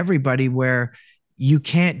from everybody, where you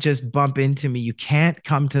can't just bump into me. You can't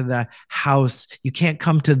come to the house. You can't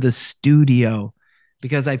come to the studio,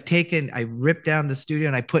 because I ripped down the studio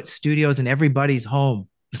and I put studios in everybody's home,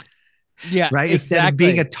 Yeah. right? Instead of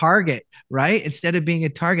being a Exactly. target, right? Instead of being a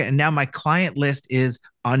target. And now my client list is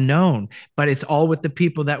unknown, but it's all with the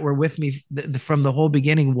people that were with me from the whole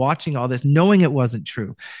beginning, watching all this, knowing it wasn't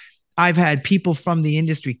true. I've had people from the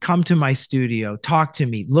industry come to my studio, talk to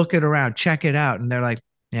me, look it around, check it out. And they're like,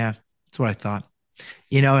 yeah, that's what I thought,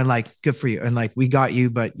 and like, good for you. And like, we got you,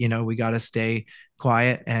 but we got to stay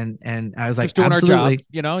quiet. And I was like, Just doing our job. absolutely,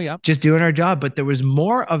 You know? Yeah. just doing our job. But there was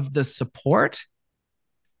more of the support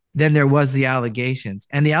then there was the allegations,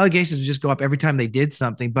 and the allegations would just go up every time they did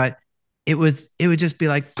something. But it would just be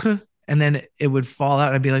like, "Puh," and then it would fall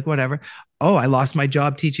out. I'd be like, whatever. Oh, I lost my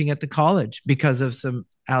job teaching at the college because of some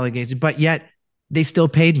allegations, but yet they still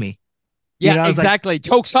paid me. Yeah, I was like, exactly.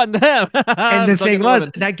 Jokes on them. and I'm the still thing getting a was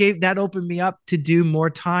living. that opened me up to do more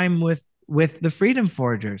time with the Freedom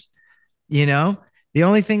Forgers. You know, the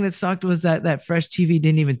only thing that sucked was that Fresh TV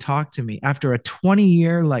didn't even talk to me after a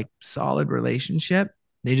 20-year like solid relationship.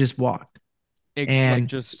 They just walked. Like And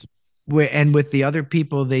just with the other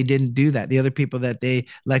people, they didn't do that. The other people that they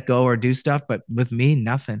let go or do stuff, but with me,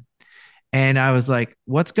 nothing. And I was like,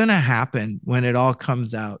 what's gonna happen when it all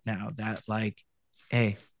comes out now that like,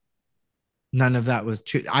 hey, none of that was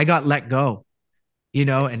true. I got let go, and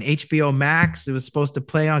HBO Max, it was supposed to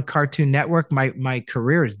play on Cartoon Network. My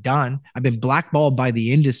career is done. I've been blackballed by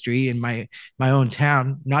the industry in my own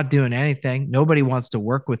town, not doing anything. Nobody wants to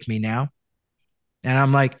work with me now. And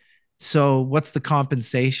I'm like, so what's the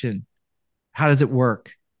compensation? How does it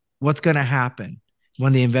work? What's going to happen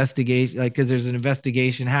when the investigation, like, because there's an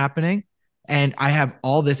investigation happening, and I have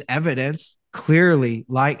all this evidence clearly,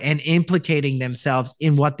 like, and implicating themselves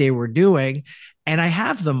in what they were doing, and I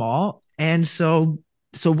have them all. And so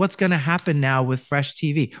what's going to happen now with Fresh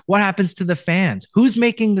TV? What happens to the fans? Who's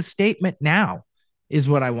making the statement now? Is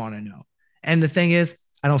what I want to know. And the thing is,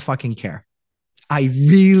 I don't fucking care. I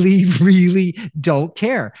really, really don't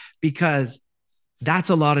care, because that's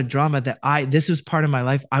a lot of drama that this was part of my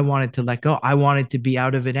life. I wanted to let go. I wanted to be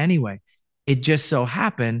out of it anyway. It just so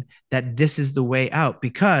happened that this is the way out,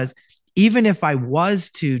 because even if I was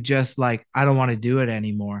to just like, I don't want to do it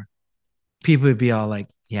anymore, people would be all like,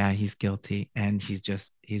 yeah, he's guilty and he's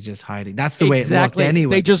just hiding. That's the way it looked exactly. They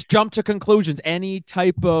anyway. just jump to conclusions. Any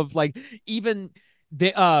type of like, even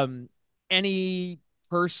the any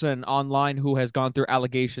person online who has gone through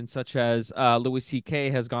allegations such as Louis C.K.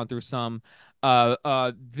 has gone through some,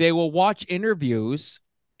 they will watch interviews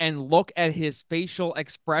and look at his facial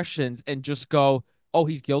expressions and just go, "Oh,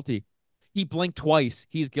 he's guilty. He blinked twice.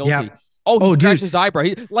 He's Yeah. guilty. Oh, he Oh, scratched dude, his eyebrow."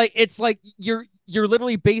 Like it's like you're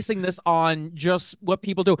literally basing this on just what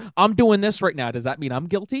people do. I'm doing this right now. Does that mean I'm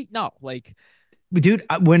guilty? No. Like dude,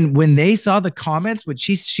 when they saw the comments, when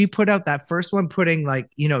she put out that first one, putting like,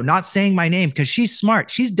 not saying my name, because she's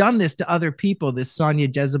smart, she's done this to other people, this Sonia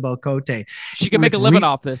Jezebel Cote, she can make with a living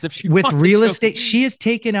off this if she with wanted real to. estate. She has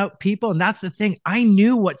taken out people, and that's the thing. I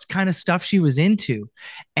knew what kind of stuff she was into,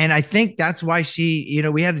 and I think that's why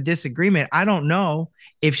we had a disagreement. I don't know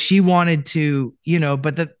if she wanted to,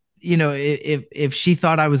 but if she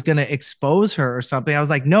thought I was going to expose her or something. I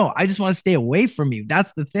was like, no, I just want to stay away from you.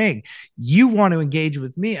 That's the thing. You want to engage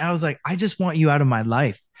with me. I was like, I just want you out of my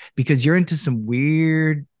life, because you're into some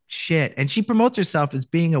weird shit. And she promotes herself as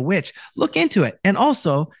being a witch. Look into it. And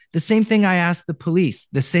also, the same thing I asked the police,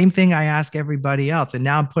 the same thing I ask everybody else. And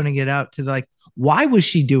now I'm putting it out to like, why was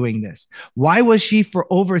she doing this? Why was she for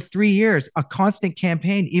over 3 years a constant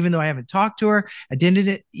campaign, even though I haven't talked to her? I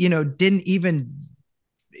didn't even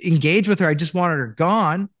engage with her. I just wanted her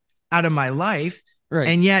gone out of my life. Right.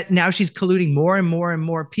 And yet now she's colluding more and more and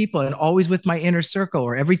more people, and always with my inner circle.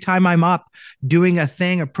 Or every time I'm up doing a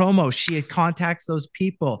thing, a promo, she contacts those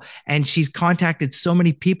people. And she's contacted so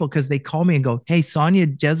many people because they call me and go, hey, Sonia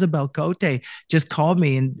Jezebel Cote just called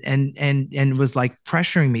me and was like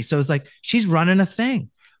pressuring me. So it's like, she's running a thing.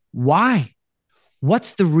 Why?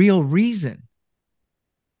 What's the real reason?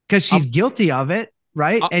 Because I'm she's guilty of it,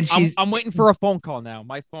 right? And I'm she's I'm waiting for a phone call now.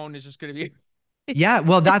 My phone is just gonna be yeah,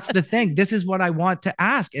 well, that's the thing. This is what I want to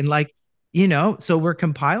ask. And like, so we're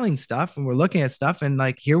compiling stuff and we're looking at stuff, and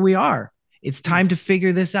like, here we are. It's time to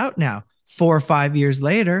figure this out now, 4 or 5 years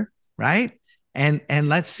later, right? And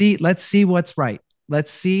let's see what's right.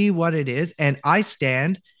 Let's see what it is. And I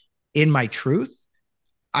stand in my truth.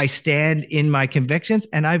 I stand in my convictions,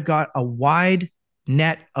 and I've got a wide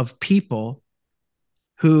net of people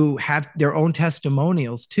who have their own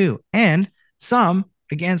testimonials too, and some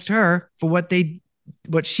against her for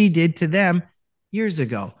what she did to them years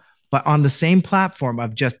ago, but on the same platform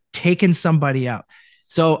of just taking somebody out.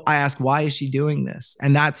 So I ask, why is she doing this?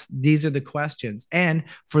 And these are the questions. And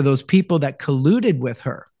for those people that colluded with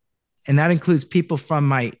her, and that includes people from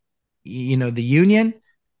the union,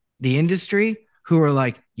 the industry, who are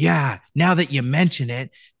like, yeah, now that you mention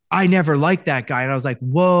it, I never liked that guy. And I was like,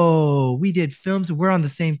 whoa, we did films, we're on the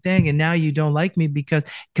same thing, and now you don't like me because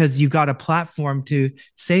you got a platform to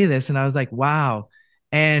say this. And I was like, wow.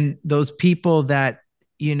 And those people that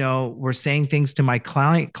were saying things to my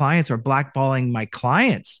clients, or blackballing my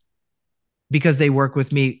clients because they work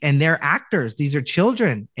with me, and they're actors, these are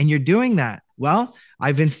children, and you're doing that. Well,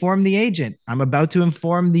 I've informed the agent. I'm about to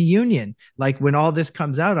inform the union. Like when all this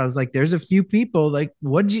comes out, I was like, there's a few people like,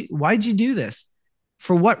 why'd you do this?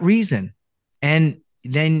 For what reason? And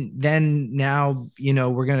then now,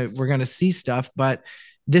 we're gonna see stuff, but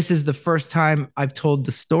this is the first time I've told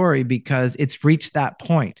the story because it's reached that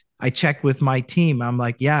point. I checked with my team. I'm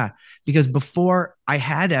like, yeah, because before I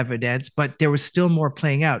had evidence, but there was still more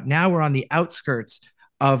playing out. Now we're on the outskirts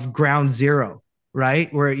of ground zero,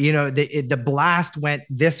 right? Where, the blast went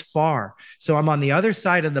this far. So I'm on the other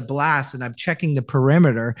side of the blast and I'm checking the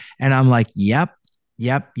perimeter and I'm like, yep,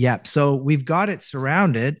 yep, yep. So we've got it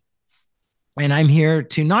surrounded. And I'm here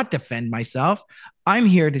to not defend myself. I'm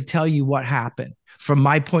here to tell you what happened from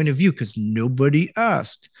my point of view because nobody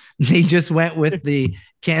asked. They just went with the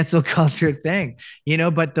cancel culture thing,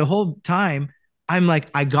 but the whole time I'm like,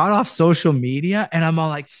 I got off social media and I'm all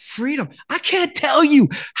like, freedom. I can't tell you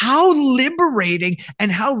how liberating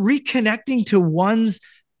and how reconnecting to one's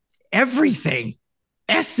everything,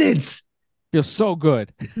 essence. Feels so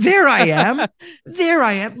good. There I am. There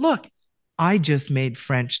I am. Look, I just made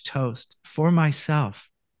French toast for myself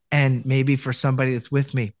and maybe for somebody that's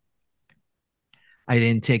with me. I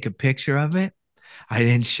didn't take a picture of it. I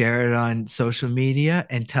didn't share it on social media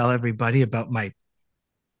and tell everybody about my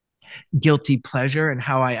guilty pleasure and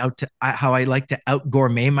how I like to out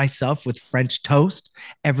gourmet myself with French toast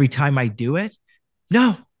every time I do it.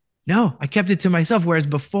 No, no, I kept it to myself. Whereas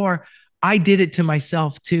before, I did it to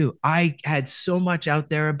myself too. I had so much out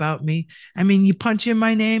there about me. I mean, you punch in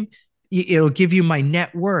my name, it'll give you my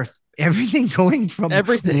net worth. Everything going from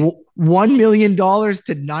everything $1 million to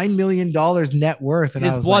 $9 million net worth. And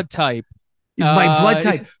his blood type, my blood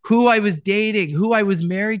type, who I was dating, who I was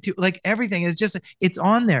married to, like everything. It's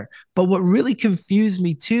on there. But what really confused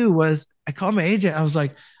me too was I called my agent. I was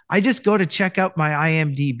like, I just go to check out my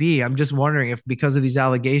IMDb. I'm just wondering if because of these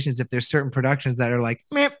allegations, if there's certain productions that are like,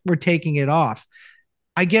 meh, we're taking it off.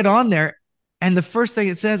 I get on there and the first thing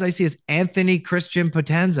it says I see is Anthony Christian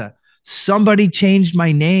Potenza. Somebody changed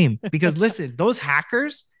my name because listen, those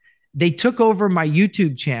hackers, they took over my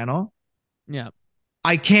YouTube channel. Yeah.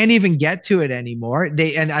 I can't even get to it anymore.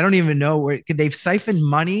 And I don't even know where they've siphoned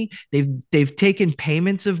money. They've taken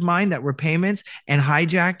payments of mine that were payments and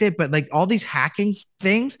hijacked it. But like all these hacking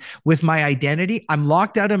things with my identity, I'm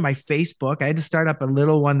locked out of my Facebook. I had to start up a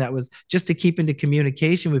little one that was just to keep into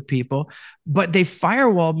communication with people. But they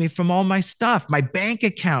firewalled me from all my stuff, my bank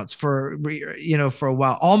accounts for a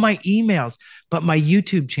while, all my emails, but my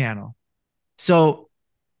YouTube channel. So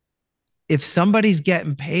if somebody's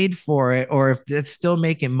getting paid for it or if it's still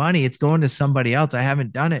making money, it's going to somebody else. I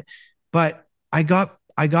haven't done it, but I got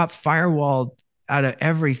firewalled out of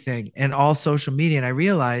everything and all social media. And I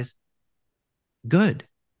realized good.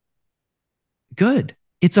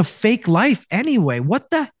 It's a fake life anyway. What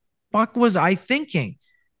the fuck was I thinking?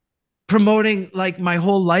 Promoting like my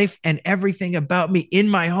whole life and everything about me in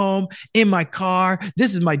my home, in my car.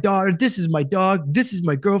 This is my daughter. This is my dog. This is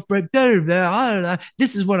my girlfriend. Blah, blah, blah, blah.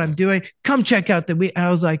 This is what I'm doing. Come check out the week. And I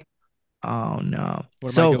was like, oh no.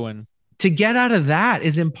 What am I doing? To get out of that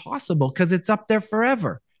is impossible because it's up there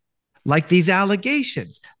forever. Like these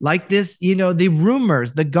allegations, like this, the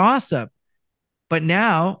rumors, the gossip. But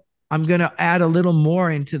now I'm going to add a little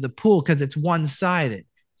more into the pool because it's one-sided.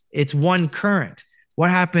 It's one current. What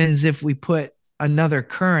happens if we put another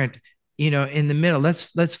current, in the middle?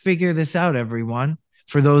 Let's figure this out, everyone.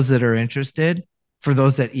 For those that are interested, for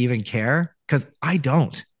those that even care, because I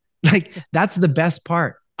don't. Like that's the best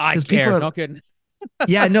part. I care. No kidding.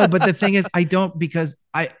 Yeah, no, but the thing is, I don't because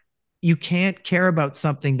you can't care about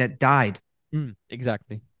something that died.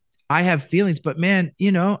 Exactly. I have feelings, but man,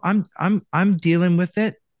 I'm dealing with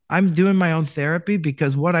it. I'm doing my own therapy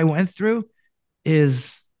because what I went through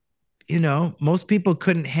is. Most people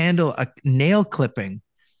couldn't handle a nail clipping,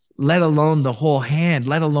 let alone the whole hand,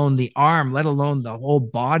 let alone the arm, let alone the whole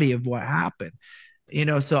body of what happened.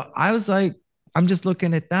 So I was like, I'm just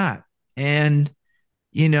looking at that and,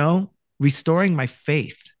 restoring my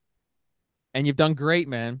faith. And you've done great,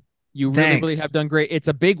 man. You really have done great. It's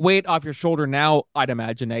a big weight off your shoulder now, I'd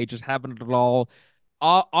imagine, just having it all,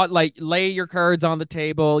 like lay your cards on the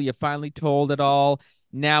table. You finally told it all.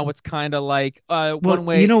 Now it's kind of like one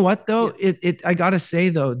way. You know what though? Yeah. I gotta say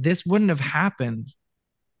though, this wouldn't have happened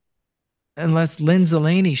unless Lynn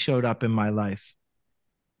Zelany showed up in my life.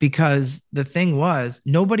 Because the thing was,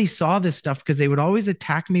 nobody saw this stuff because they would always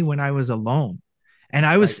attack me when I was alone. And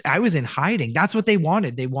I was in hiding. That's what they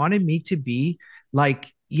wanted. They wanted me to be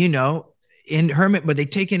like, in hermit, but they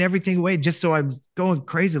taken everything away just so I was going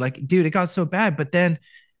crazy. Like, dude, it got so bad. But then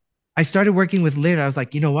I started working with Lynn. I was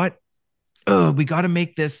like, you know what? Oh, we got to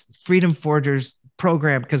make this Freedom Forgers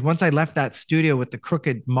programmed, because once I left that studio with the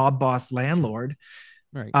crooked mob boss landlord,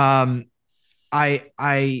 Right.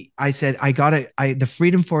 I said, I gotta, the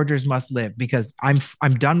freedom forgers must live, because I'm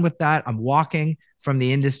done with that. I'm walking from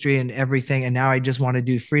the industry and everything, and now I just want to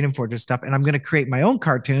do freedom forger stuff, and I'm going to create my own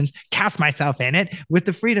cartoons, cast myself in it with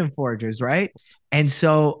the freedom forgers, right? And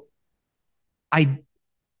so I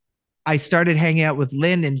I started hanging out with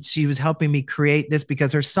Lynn, and she was helping me create this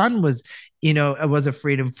because her son was, was a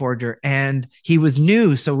freedom forger, and he was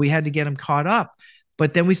new. So we had to get him caught up.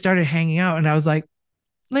 But then we started hanging out, and I was like,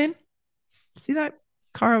 Lynn, see that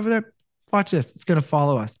car over there? Watch this. It's going to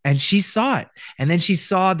follow us. And she saw it. And then she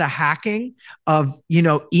saw the hacking of,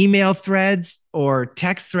 email threads or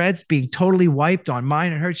text threads being totally wiped on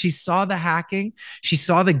mine and her. She saw the hacking. She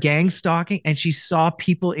saw the gang stalking, and she saw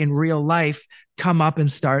people in real life come up and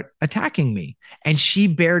start attacking me. And she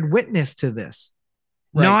bared witness to this.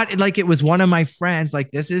 Right. Not like it was one of my friends.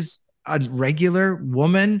 Like, this is a regular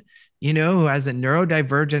woman, who has a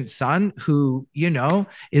neurodivergent son who,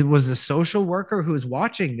 it was a social worker who's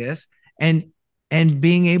watching this and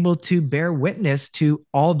being able to bear witness to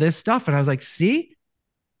all this stuff. And I was like, see,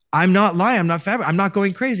 I'm not lying. I'm not fabric. I'm not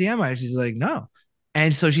going crazy, am I? She's like, no.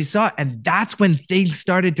 And so she saw it. And that's when things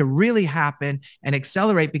started to really happen and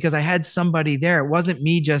accelerate, because I had somebody there. It wasn't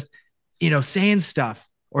me just, saying stuff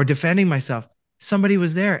or defending myself. Somebody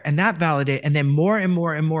was there, and that validated. And then more and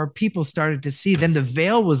more and more people started to see. Then the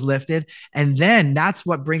veil was lifted. And then that's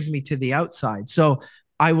what brings me to the outside. So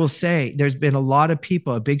I will say there's been a lot of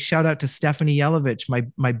people. A big shout out to Stephanie Yelovich,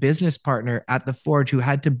 my business partner at the Forge, who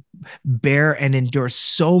had to bear and endure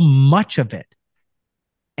so much of it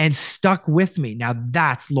and stuck with me. Now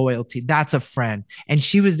that's loyalty. That's a friend. And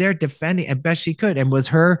she was there defending as best she could. And was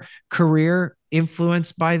her career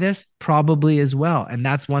influenced by this? Probably as well. And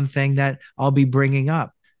that's one thing that I'll be bringing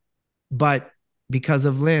up. But because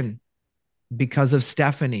of Lynn, because of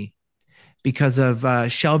Stephanie, because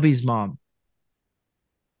of Shelby's mom,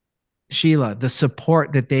 Sheila, the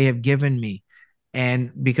support that they have given me,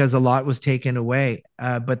 and because a lot was taken away,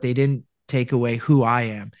 but they didn't take away who I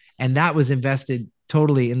am. And that was invested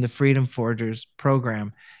totally in the Freedom Forgers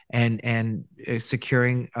program and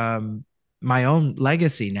securing my own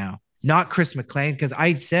legacy now. Not Chris McLean, because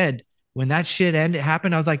I said when that shit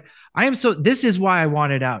happened, I was like, this is why I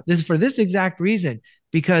wanted out. This is for this exact reason,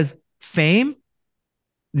 because fame,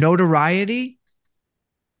 notoriety,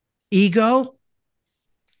 ego,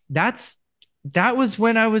 that was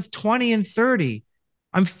when I was 20 and 30.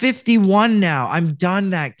 I'm 51 now. I'm done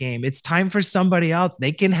that game. It's time for somebody else.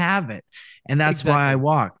 They can have it. And that's exactly why I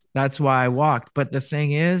walked. That's why I walked. But the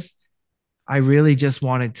thing is, I really just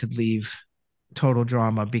wanted to leave Total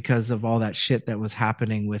Drama because of all that shit that was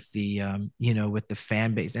happening with the, with the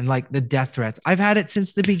fan base and like the death threats. I've had it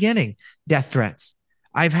since the beginning. Death threats.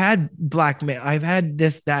 I've had blackmail. I've had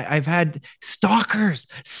this, that. I've had stalkers.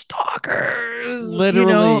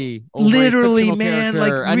 Literally, literally, man. Character,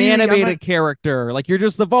 like an really, animated character. Like, you're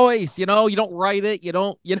just the voice. You don't write it. You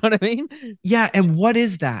know what I mean? Yeah. And what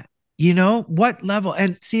is that? What level?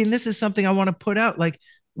 And see, and this is something I want to put out. Like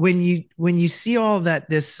when you see all that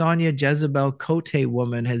this Sonia Jezebel Cote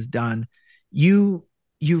woman has done, you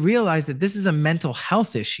realize that this is a mental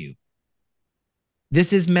health issue.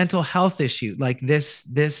 This is mental health issue. Like this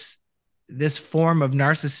form of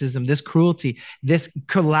narcissism, this cruelty, this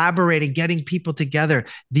collaborating, getting people together,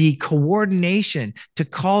 the coordination to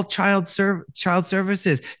call child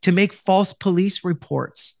services, to make false police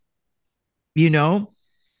reports.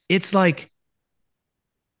 It's like,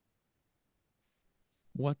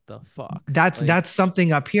 what the fuck? That's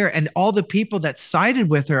something up here. And all the people that sided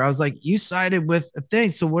with her, I was like, you sided with a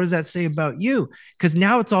thing. So what does that say about you? Because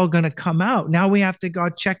now it's all going to come out. Now we have to go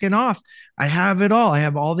checking off. I have it all. I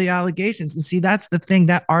have all the allegations. And see, that's the thing.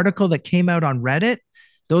 That article that came out on Reddit,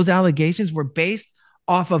 those allegations were based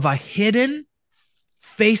off of a hidden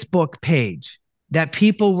Facebook page that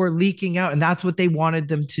people were leaking out. And that's what they wanted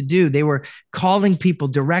them to do. They were calling people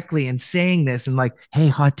directly and saying this and like, hey,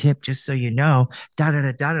 hot tip, just so you know,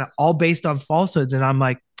 all based on falsehoods. And I'm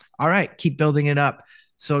like, all right, keep building it up.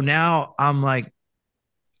 So now I'm like,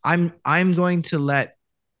 I'm going to let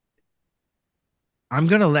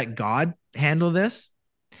God handle this.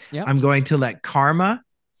 Yep. I'm going to let karma,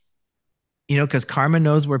 because karma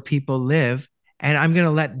knows where people live. And I'm going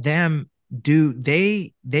to let them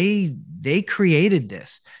they created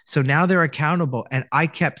this. So now they're accountable. And I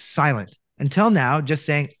kept silent until now, just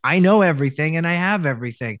saying, I know everything and I have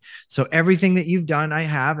everything. So everything that you've done, I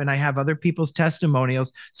have, and I have other people's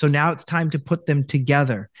testimonials. So now it's time to put them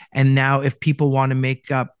together. And now if people want to make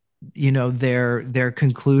up, their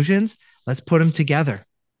conclusions, let's put them together.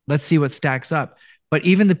 Let's see what stacks up. But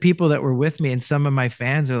even the people that were with me and some of my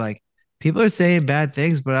fans are like, people are saying bad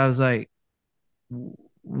things, but I was like,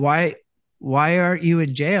 why aren't you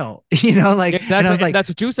in jail? Like, and I Exactly. was And like, that's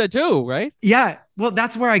what you said too, right? yeah, well,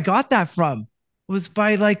 that's where I got that from. Was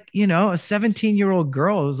by like, a 17-year-old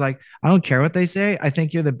girl who's like, I don't care what they say. I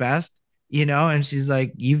think you're the best, and she's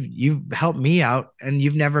like, you've helped me out and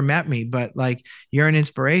you've never met me, but like you're an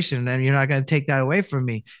inspiration and you're not going to take that away from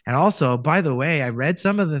me. And also, by the way, I read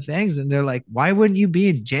some of the things and they're like, why wouldn't you be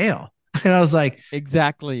in jail? And I was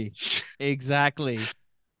Exactly. Exactly.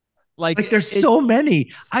 Like like there's it so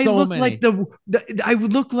many. I so look like many. I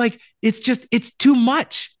would look like it's too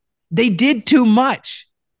much. They did too much.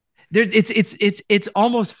 There's it's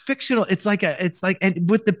almost fictional. It's like and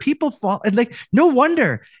with the people fall and like no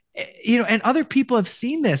wonder and other people have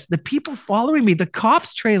seen this. The people following me, the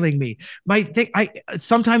cops trailing me. My thing, I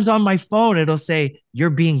sometimes on my phone it'll say you're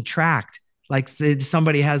being tracked. Like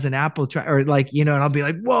somebody has an Apple track or like and I'll be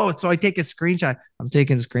like, whoa. So I take a screenshot. I'm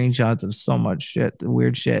taking screenshots of so much shit, the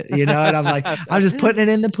weird shit, and I'm like, I'm just putting it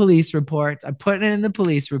in the police reports. I'm putting it in the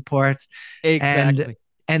police reports, and Exactly.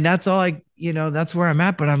 and that's all that's where I'm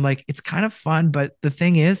at. But I'm like, it's kind of fun. But the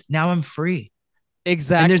thing is, now I'm free. And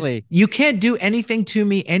Exactly. you can't do anything to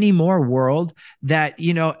me anymore, world, that,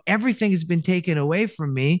 everything has been taken away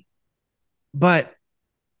from me. But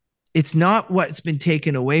it's not what's been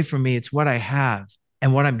taken away from me. It's what I have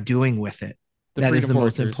and what I'm doing with it. The That is freedom the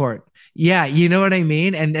most foresters. important. Yeah. You know what I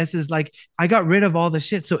mean? And this is like, I got rid of all the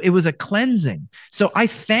shit. So it was a cleansing. So I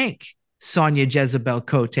thank Sonia Jezebel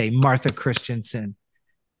Cote, Martha Christensen,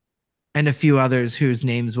 and a few others whose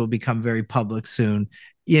names will become very public soon.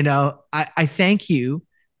 I thank you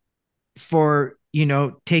for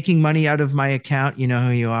taking money out of my account. You know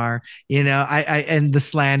who you are. And the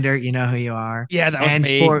slander. You know who you are. Yeah, that was And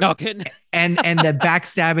me. for No kidding. and the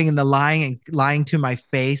backstabbing and the lying and lying to my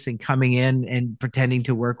face and coming in and pretending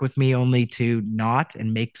to work with me only to not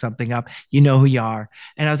and make something up. You know who you are.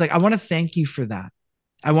 And I was like, I want to thank you for that.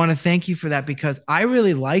 I want to thank you for that because I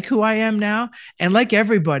really like who I am now. And like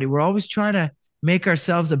everybody, we're always trying to make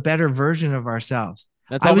ourselves a better version of ourselves.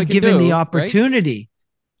 That's I all we was can given the do, right? opportunity.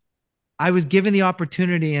 I was given the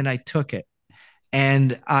opportunity and I took it.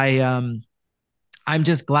 And I'm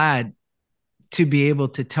just glad to be able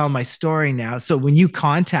to tell my story now. So when you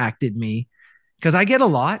contacted me, because I get a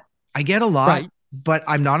lot, Right. but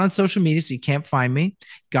I'm not on social media, so you can't find me.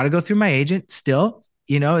 Got to go through my agent still.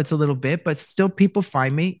 It's a little bit, but still people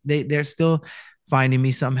find me. They're still finding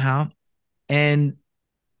me somehow. And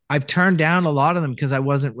I've turned down a lot of them because I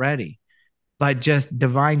wasn't ready, but just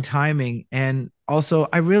divine timing. And also,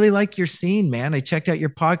 I really like your scene, man. I checked out your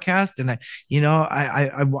podcast, and I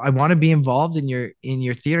want to be involved in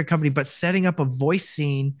your theater company, but setting up a voice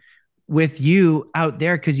scene with you out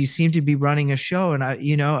there because you seem to be running a show and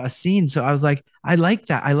a scene. So I was like, I like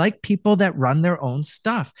that. I like people that run their own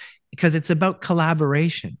stuff because it's about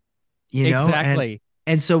collaboration, and Exactly.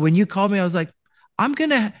 so when you called me, I was like, I'm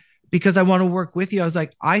gonna because I want to work with you. I was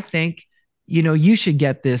like, I think you should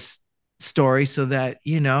get this story so that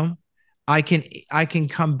I can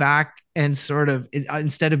come back and sort of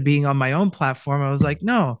instead of being on my own platform. I was like,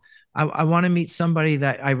 no, I want to meet somebody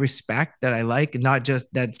that I respect, that I like, and not just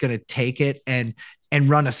that's going to take it and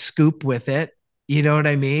run a scoop with it. You know what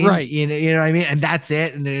I mean? Right. You know what I mean? And that's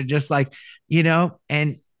it. And they're just like,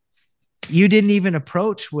 and you didn't even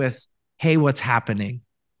approach with, hey, what's happening?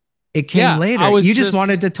 It came Yeah, I later. was You just just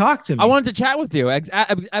wanted to talk to I me. wanted to chat with you.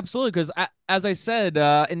 Absolutely, because as I said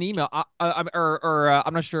in the email, I'm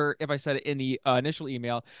not sure if I said it in the initial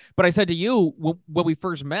email, but I said to you when we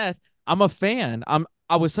first met, I'm a fan.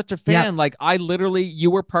 I was such a fan. Yep. Like I literally,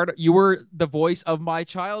 you were the voice of my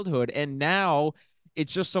childhood, and now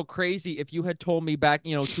it's just so crazy. If you had told me back,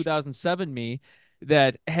 2007 me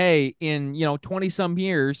that hey, in 20 some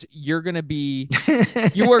years, you are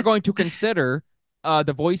going to consider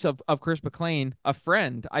the voice of Chris McLean a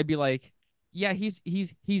friend, I'd be like, yeah, he's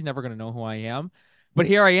never gonna know who I am. But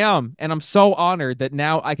here I am, and I'm so honored that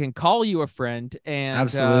now I can call you a friend, and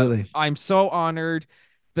Absolutely. I'm so honored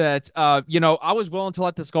that I was willing to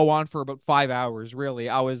let this go on for about 5 hours. Really,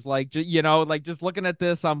 I was like, like just looking at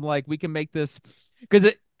this, I'm like, we can make this because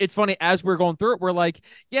it's funny as we're going through it, we're like,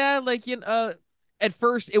 yeah, like at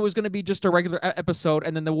first it was going to be just a regular episode,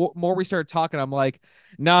 and then the more we started talking, I'm like,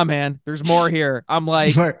 nah, man, there's more here. I'm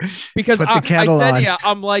like, because Put the I kettle said, on. yeah,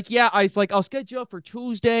 I'm like, yeah, I'll schedule up for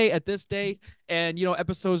Tuesday at this date, and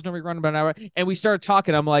episodes normally run about an hour, and we started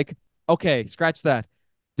talking. I'm like, okay, scratch that.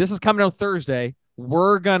 This is coming out Thursday.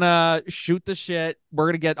 We're gonna shoot the shit. We're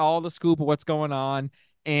gonna get all the scoop of what's going on,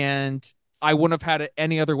 and I wouldn't have had it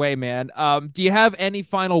any other way, man. Do you have any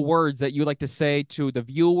final words that you like to say to the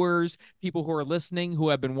viewers, people who are listening, who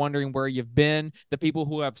have been wondering where you've been, the people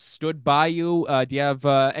who have stood by you? Do you have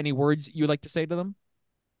any words you like to say to them?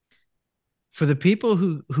 For the people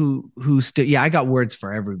who still, yeah, I got words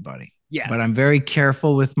for everybody, but Yes. I'm very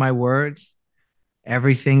careful with my words.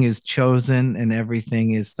 Everything is chosen and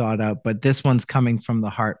everything is thought out, but this one's coming from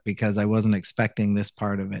the heart because I wasn't expecting this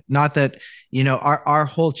part of it. Not that, our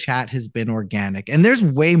whole chat has been organic, and there's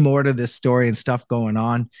way more to this story and stuff going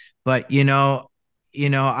on, but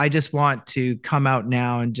I just want to come out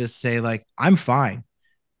now and just say, like, I'm fine.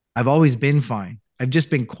 I've always been fine. I've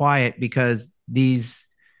just been quiet because these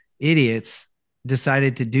idiots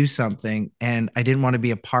decided to do something and I didn't want to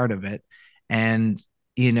be a part of it. And,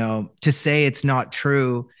 to say it's not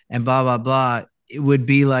true and blah, blah, blah, it would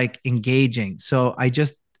be like engaging. So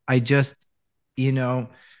you know,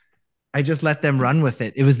 I just let them run with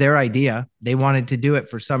it. It was their idea. They wanted to do it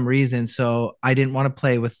for some reason. So I didn't want to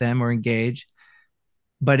play with them or engage.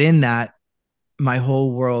 But in that, my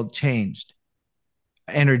whole world changed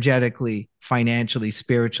energetically, financially,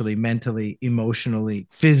 spiritually, mentally, emotionally,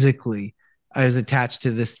 physically. I was attached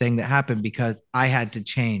to this thing that happened because I had to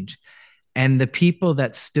change. And the people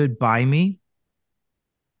that stood by me,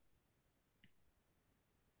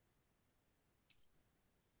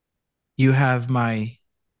 you have my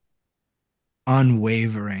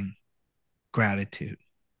unwavering gratitude.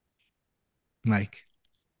 Like,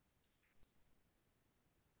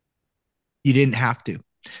 you didn't have to,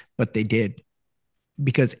 but they did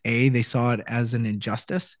because A, they saw it as an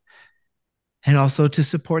injustice, and also to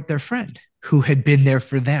support their friend who had been there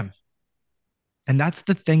for them. And that's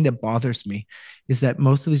the thing that bothers me, is that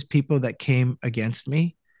most of these people that came against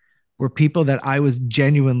me were people that I was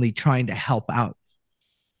genuinely trying to help out.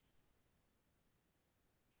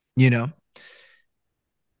 You know,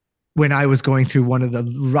 when I was going through one of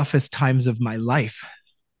the roughest times of my life,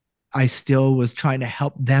 I still was trying to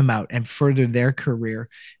help them out and further their career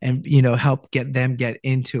and, help get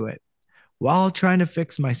into it while trying to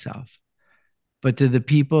fix myself. But to the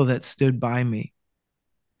people that stood by me,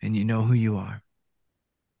 and you know who you are,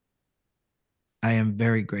 I am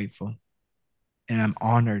very grateful and I'm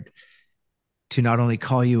honored to not only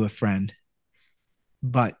call you a friend,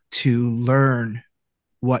 but to learn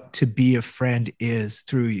what to be a friend is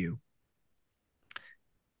through you.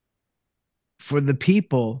 For the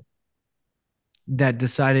people that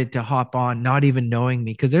decided to hop on, not even knowing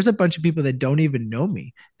me, because there's a bunch of people that don't even know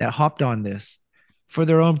me that hopped on this for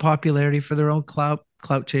their own popularity, for their own clout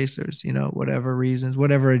chasers, whatever reasons,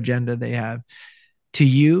 whatever agenda they have. To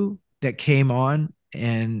you that came on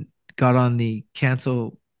and got on the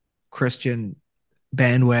cancel Christian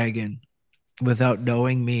bandwagon without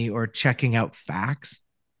knowing me or checking out facts,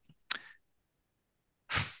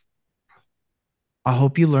 I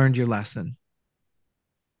hope you learned your lesson.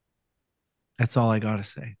 That's all I got to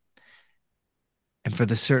say. And for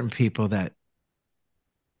the certain people that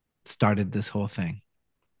started this whole thing,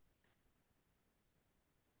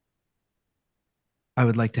 I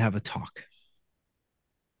would like to have a talk.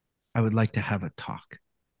 I would like to have a talk.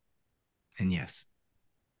 And yes,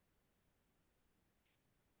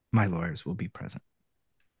 my lawyers will be present.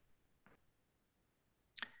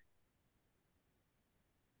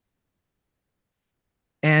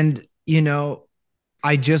 And,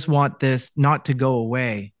 I just want this not to go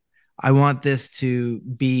away. I want this to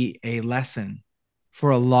be a lesson for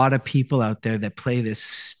a lot of people out there that play this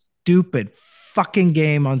stupid fucking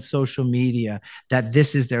game on social media, that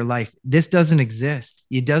this is their life. This doesn't exist.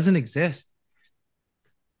 It doesn't exist.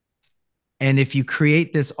 And if you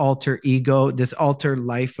create this alter ego, this alter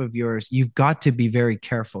life of yours, you've got to be very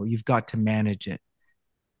careful. You've got to manage it.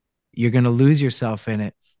 You're going to lose yourself in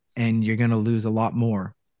it, and you're going to lose a lot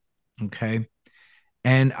more. Okay.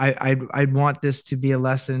 And I'd want this to be a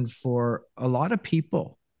lesson for a lot of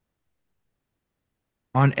people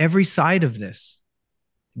on every side of this,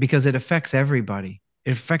 because it affects everybody.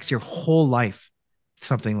 It affects your whole life,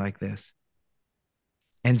 something like this.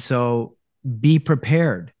 And so be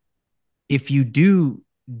prepared. If you do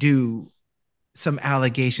some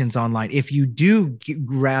allegations online, if you do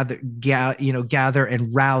gather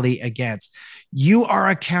and rally against, you are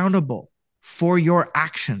accountable for your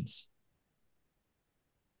actions.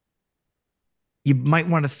 You might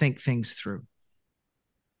want to think things through.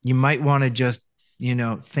 You might want to just,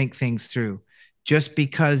 think things through. Just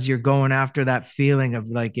because you're going after that feeling of,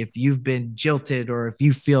 like, if you've been jilted or if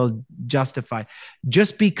you feel justified,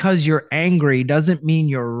 just because you're angry doesn't mean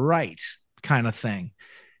you're right, kind of thing.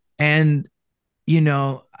 And,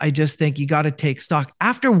 I just think you got to take stock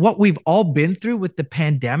after what we've all been through with the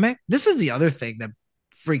pandemic. This is the other thing that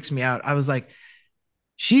freaks me out. I was like,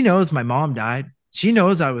 she knows my mom died. She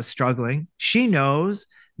knows I was struggling. She knows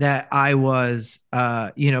that I was,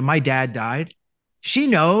 my dad died. She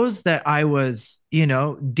knows that I was,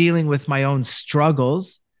 dealing with my own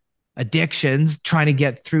struggles, addictions, trying to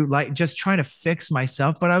get through, like just trying to fix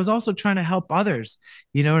myself. But I was also trying to help others.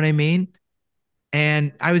 You know what I mean?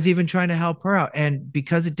 And I was even trying to help her out. And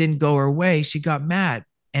because it didn't go her way, she got mad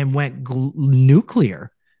and went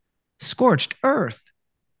nuclear, scorched earth.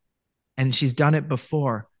 And she's done it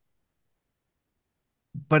before.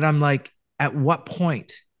 But I'm like, at what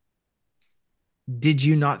point did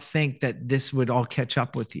you not think that this would all catch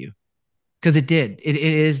up with you? Because it did. It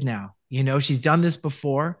is now. She's done this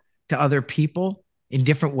before to other people in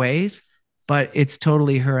different ways, but it's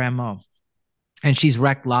totally her MO. And she's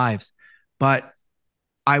wrecked lives. But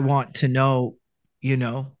I want to know,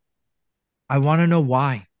 I want to know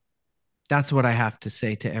why. That's what I have to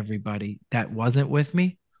say to everybody that wasn't with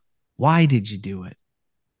me. Why did you do it?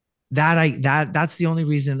 That's the only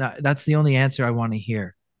reason, that's the only answer I want to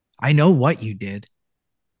hear. I know what you did.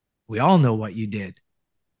 We all know what you did.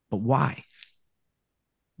 But why?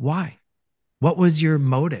 Why? What was your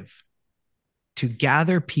motive? To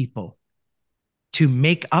gather people, to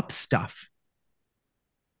make up stuff,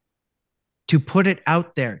 to put it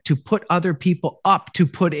out there, to put other people up, to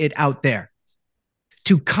put it out there,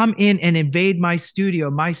 to come in and invade my studio,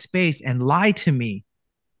 my space, and lie to me.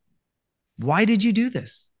 Why did you do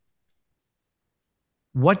this?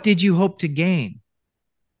 What did you hope to gain?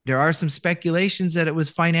 There are some speculations that it was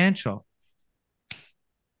financial,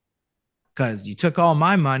 because you took all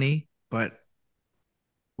my money, but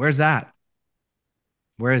where's that?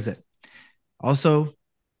 Where is it? Also,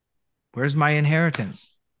 where's my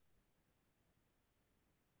inheritance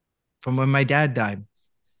from when my dad died?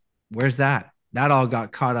 Where's that? That all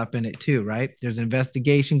got caught up in it too, right? There's an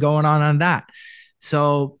investigation going on that.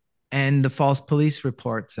 So, and the false police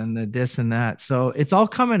reports and the this and that. So it's all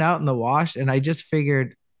coming out in the wash. And I just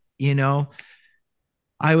figured,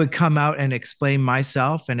 I would come out and explain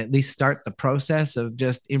myself and at least start the process of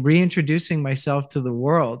just reintroducing myself to the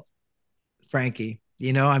world, Frankie.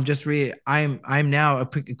 I'm now,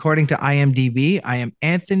 according to IMDb, I am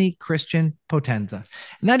Anthony Christian Potenza,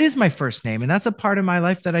 and that is my first name, and that's a part of my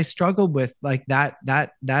life that I struggled with, like that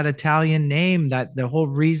Italian name, that the whole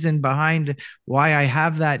reason behind why I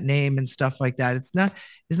have that name and stuff like that. It's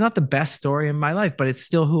not the best story in my life, but it's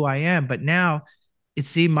still who I am. But now,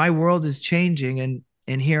 my world is changing,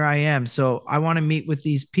 and here I am. So I want to meet with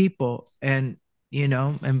these people and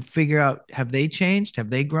and figure out, have they changed? Have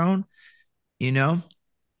they grown?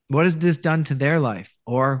 What has this done to their life,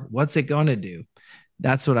 or what's it going to do?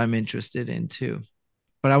 That's what I'm interested in too.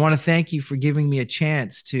 But I want to thank you for giving me a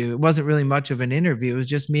chance to, it wasn't really much of an interview. It was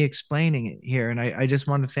just me explaining it here. And I just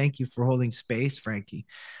want to thank you for holding space, Frankie,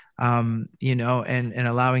 and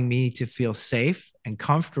allowing me to feel safe and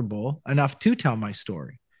comfortable enough to tell my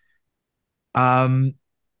story. And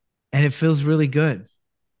it feels really good.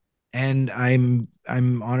 And I'm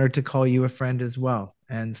honored to call you a friend as well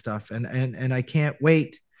and stuff. And I can't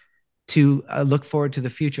wait to look forward to the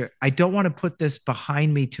future. I don't want to put this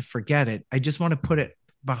behind me to forget it. I just want to put it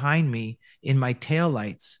behind me in my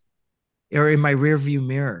taillights or in my rear view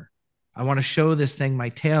mirror. I want to show this thing my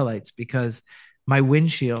taillights, because my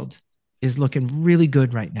windshield is looking really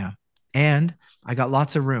good right now. And I got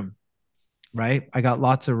lots of room, right? I got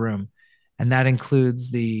lots of room. And that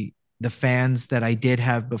includes the fans that I did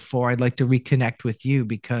have before. I'd like to reconnect with you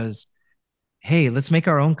because, hey, let's make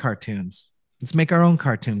our own cartoons. Let's make our own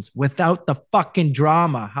cartoons without the fucking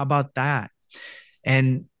drama. How about that?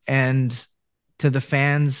 And to the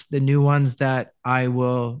fans, the new ones that I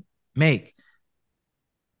will make,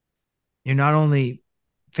 you're not only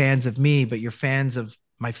fans of me, but you're fans of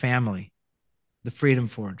my family, the Freedom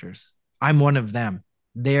Forgers. I'm one of them.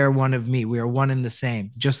 They're one of me. We are one and the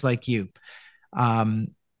same, just like you.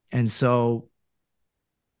 And so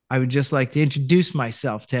I would just like to introduce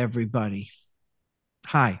myself to everybody.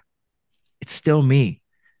 Hi, it's still me,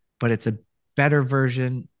 but it's a better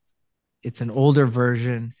version. It's an older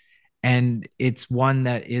version, and it's one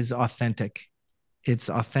that is authentic. It's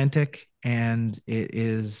authentic and it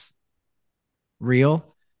is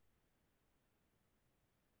real.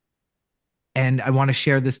 And I want to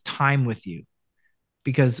share this time with you,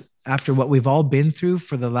 because after what we've all been through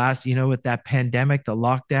for the last, with that pandemic, the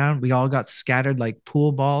lockdown, we all got scattered like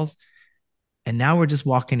pool balls. And now we're just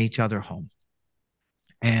walking each other home.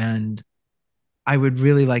 And I would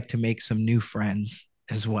really like to make some new friends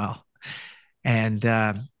as well. And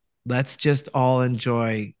let's just all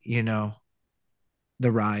enjoy, the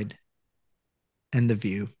ride and the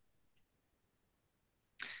view.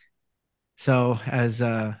 So as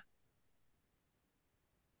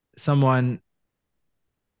someone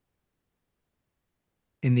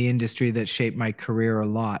in the industry that shaped my career a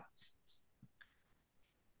lot,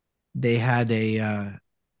 they had a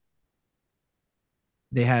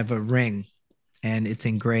they have a ring, and it's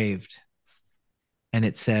engraved, and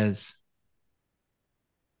it says,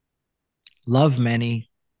 love many,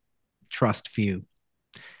 trust few,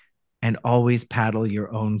 and always paddle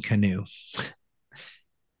your own canoe.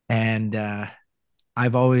 And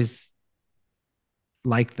I've always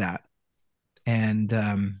liked that. And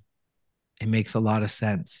it makes a lot of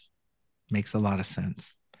sense. Makes a lot of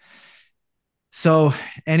sense. So,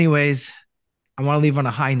 anyways, I want to leave on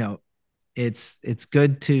a high note. It's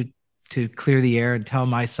good to clear the air and tell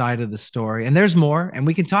my side of the story. And there's more, and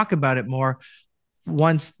we can talk about it more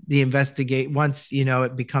once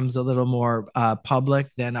it becomes a little more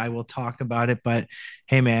public. Then I will talk about it. But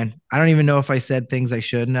hey, man, I don't even know if I said things I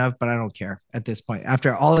shouldn't have, but I don't care at this point.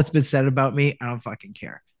 After all that's been said about me, I don't fucking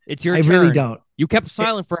care. It's your I really turn. don't. You kept It,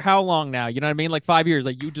 silent for how long now? You know what I mean? Like 5 years.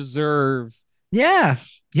 Like you deserve yeah,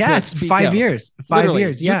 yeah, to it's speak five out. years. Five Literally,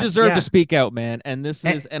 years. you Yeah, deserve to yeah, speak out, man. And this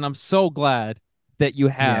eh, is, and I'm so glad that you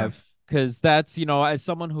yeah, have, because that's, as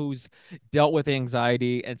someone who's dealt with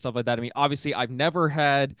anxiety and stuff like that. I mean, obviously, I've never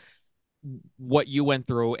had what you went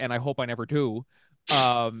through, and I hope I never do.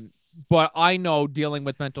 Um, but I know dealing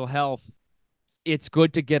with mental health, it's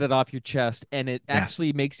good to get it off your chest, and it yeah,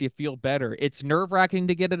 actually makes you feel better. It's nerve-wracking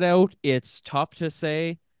to get it out. It's tough to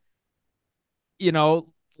say, you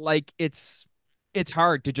know, like it's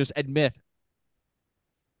hard to just admit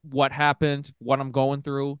what happened, what I'm going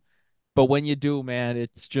through. But when you do, man,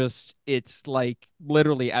 it's like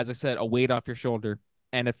literally, as I said, a weight off your shoulder,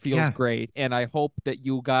 and it feels yeah. great. And I hope that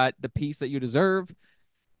you got the peace that you deserve.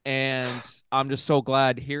 And I'm just so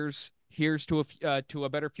glad. Here's to a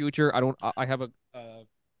better future. I have a I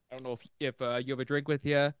don't know if you have a drink with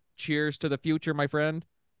you. Cheers to the future, my friend.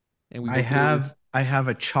 And we I will do. have I have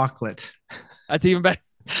a chocolate. That's even better.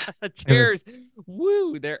 Cheers.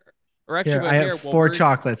 Woo. There. Or actually, Here, well, I have here. Well, four we're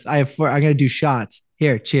chocolates. I have four. I'm gonna do shots.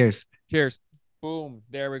 Here, cheers. cheers. Boom.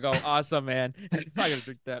 There we go. Awesome, man. I gotta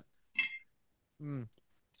drink that. Mm.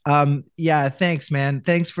 Yeah, thanks, man.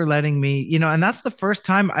 Thanks for letting me, and that's the first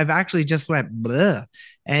time I've actually just went bleh.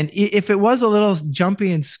 And if it was a little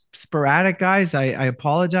jumpy and sporadic, guys, I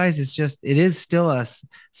apologize. It is still a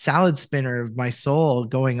salad spinner of my soul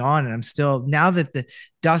going on. And I'm still, now that the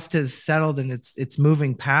dust has settled and it's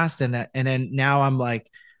moving past, and then now I'm like,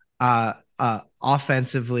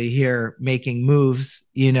 offensively here making moves,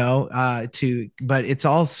 but it's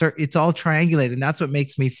all triangulated, and that's what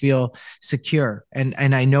makes me feel secure. And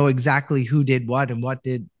I know exactly who did what and what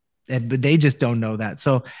did, but they just don't know that.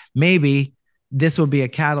 So maybe this will be a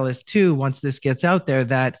catalyst too, once this gets out there,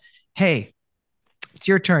 that, hey, it's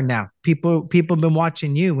your turn now. People have been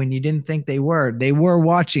watching you when you didn't think they were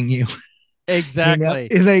watching you. Exactly.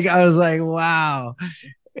 Like, I was like, wow.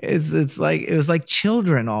 It's like, it was like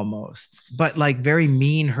children almost, but like very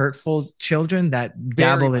mean, hurtful children that Very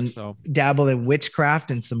dabble much in so. dabble in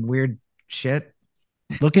witchcraft and some weird shit.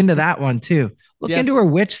 Look into that one too. Look into Yes. her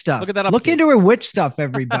witch Look stuff. at that up, Look kids. into her witch stuff,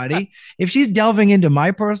 everybody. If she's delving into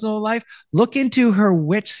my personal life, look into her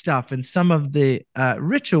witch stuff and some of the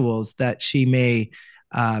rituals that she may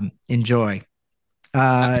enjoy.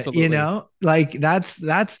 Absolutely. Like that's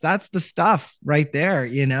the stuff right there.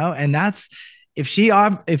 And that's, if she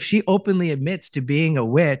openly admits to being a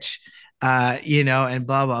witch, and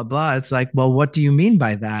blah blah blah. It's like, well, what do you mean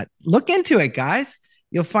by that? Look into it, guys.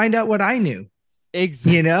 You'll find out what I knew,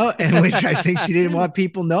 Exactly. and which I think she didn't want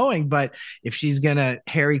people knowing. But if she's gonna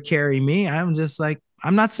Harry carry me, I'm just like,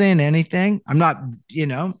 I'm not saying anything. I'm not,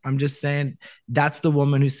 I'm just saying that's the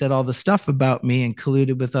woman who said all the stuff about me and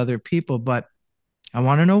colluded with other people. But I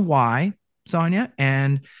want to know why, Sonia,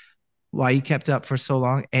 and why you kept up for so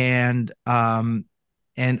long, and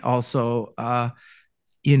also,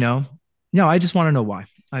 you know, no, I just want to know why.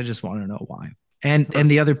 I just want to know why, and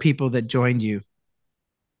the other people that joined you,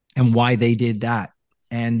 and why they did that,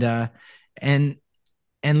 and and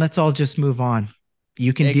and let's all just move on.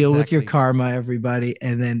 You can deal with your Exactly. karma, everybody,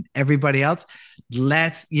 and then everybody else,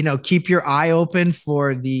 let's, keep your eye open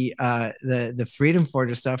for the Freedom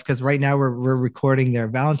Forger stuff, because right now we're recording their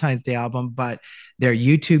Valentine's Day album, but their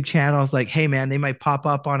YouTube channels, like, hey man, they might pop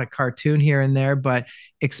up on a cartoon here and there, but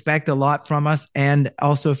expect a lot from us. And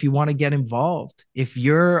also, if you want to get involved, if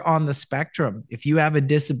you're on the spectrum, if you have a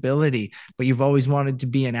disability, but you've always wanted to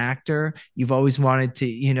be an actor, you've always wanted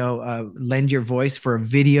to, lend your voice for a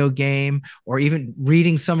video game, or even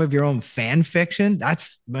reading some of your own fan fiction,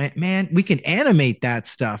 that's, man, we can animate that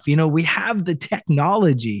stuff. We have the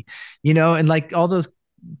technology, and like all those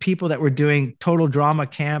people that were doing total drama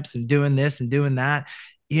camps and doing this and doing that,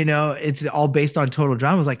 it's all based on total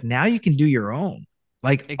drama. It's like, now you can do your own.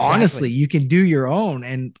 Like, Exactly. honestly, you can do your own.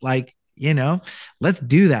 And like, let's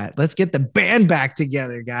do that. Let's get the band back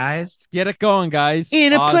together, guys. Let's get it going, guys.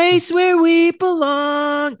 In a place where we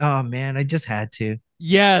belong. Oh man, I just had to.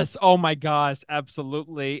 Yes. Oh my gosh,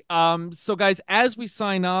 absolutely. So guys, as we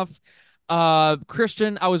sign off,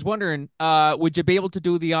 Christian, I was wondering, would you be able to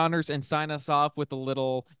do the honors and sign us off with a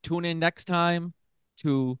little tune in next time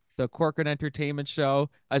to the Corcoran Entertainment Show?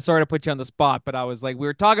 I sort of put you on the spot, but I was like, we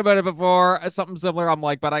were talking about it before, something similar. I'm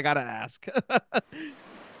like, but I gotta ask.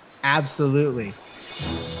 Absolutely.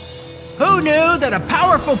 Who knew that a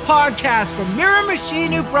powerful podcast from Miramichi,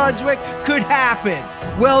 New Brunswick could happen?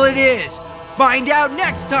 Well, it is. Find out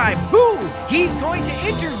next time who he's going to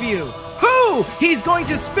interview, who he's going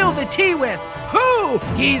to spill the tea with, who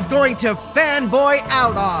he's going to fanboy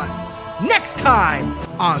out on. Next time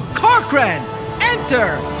on Corcoran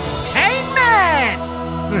Entertainment!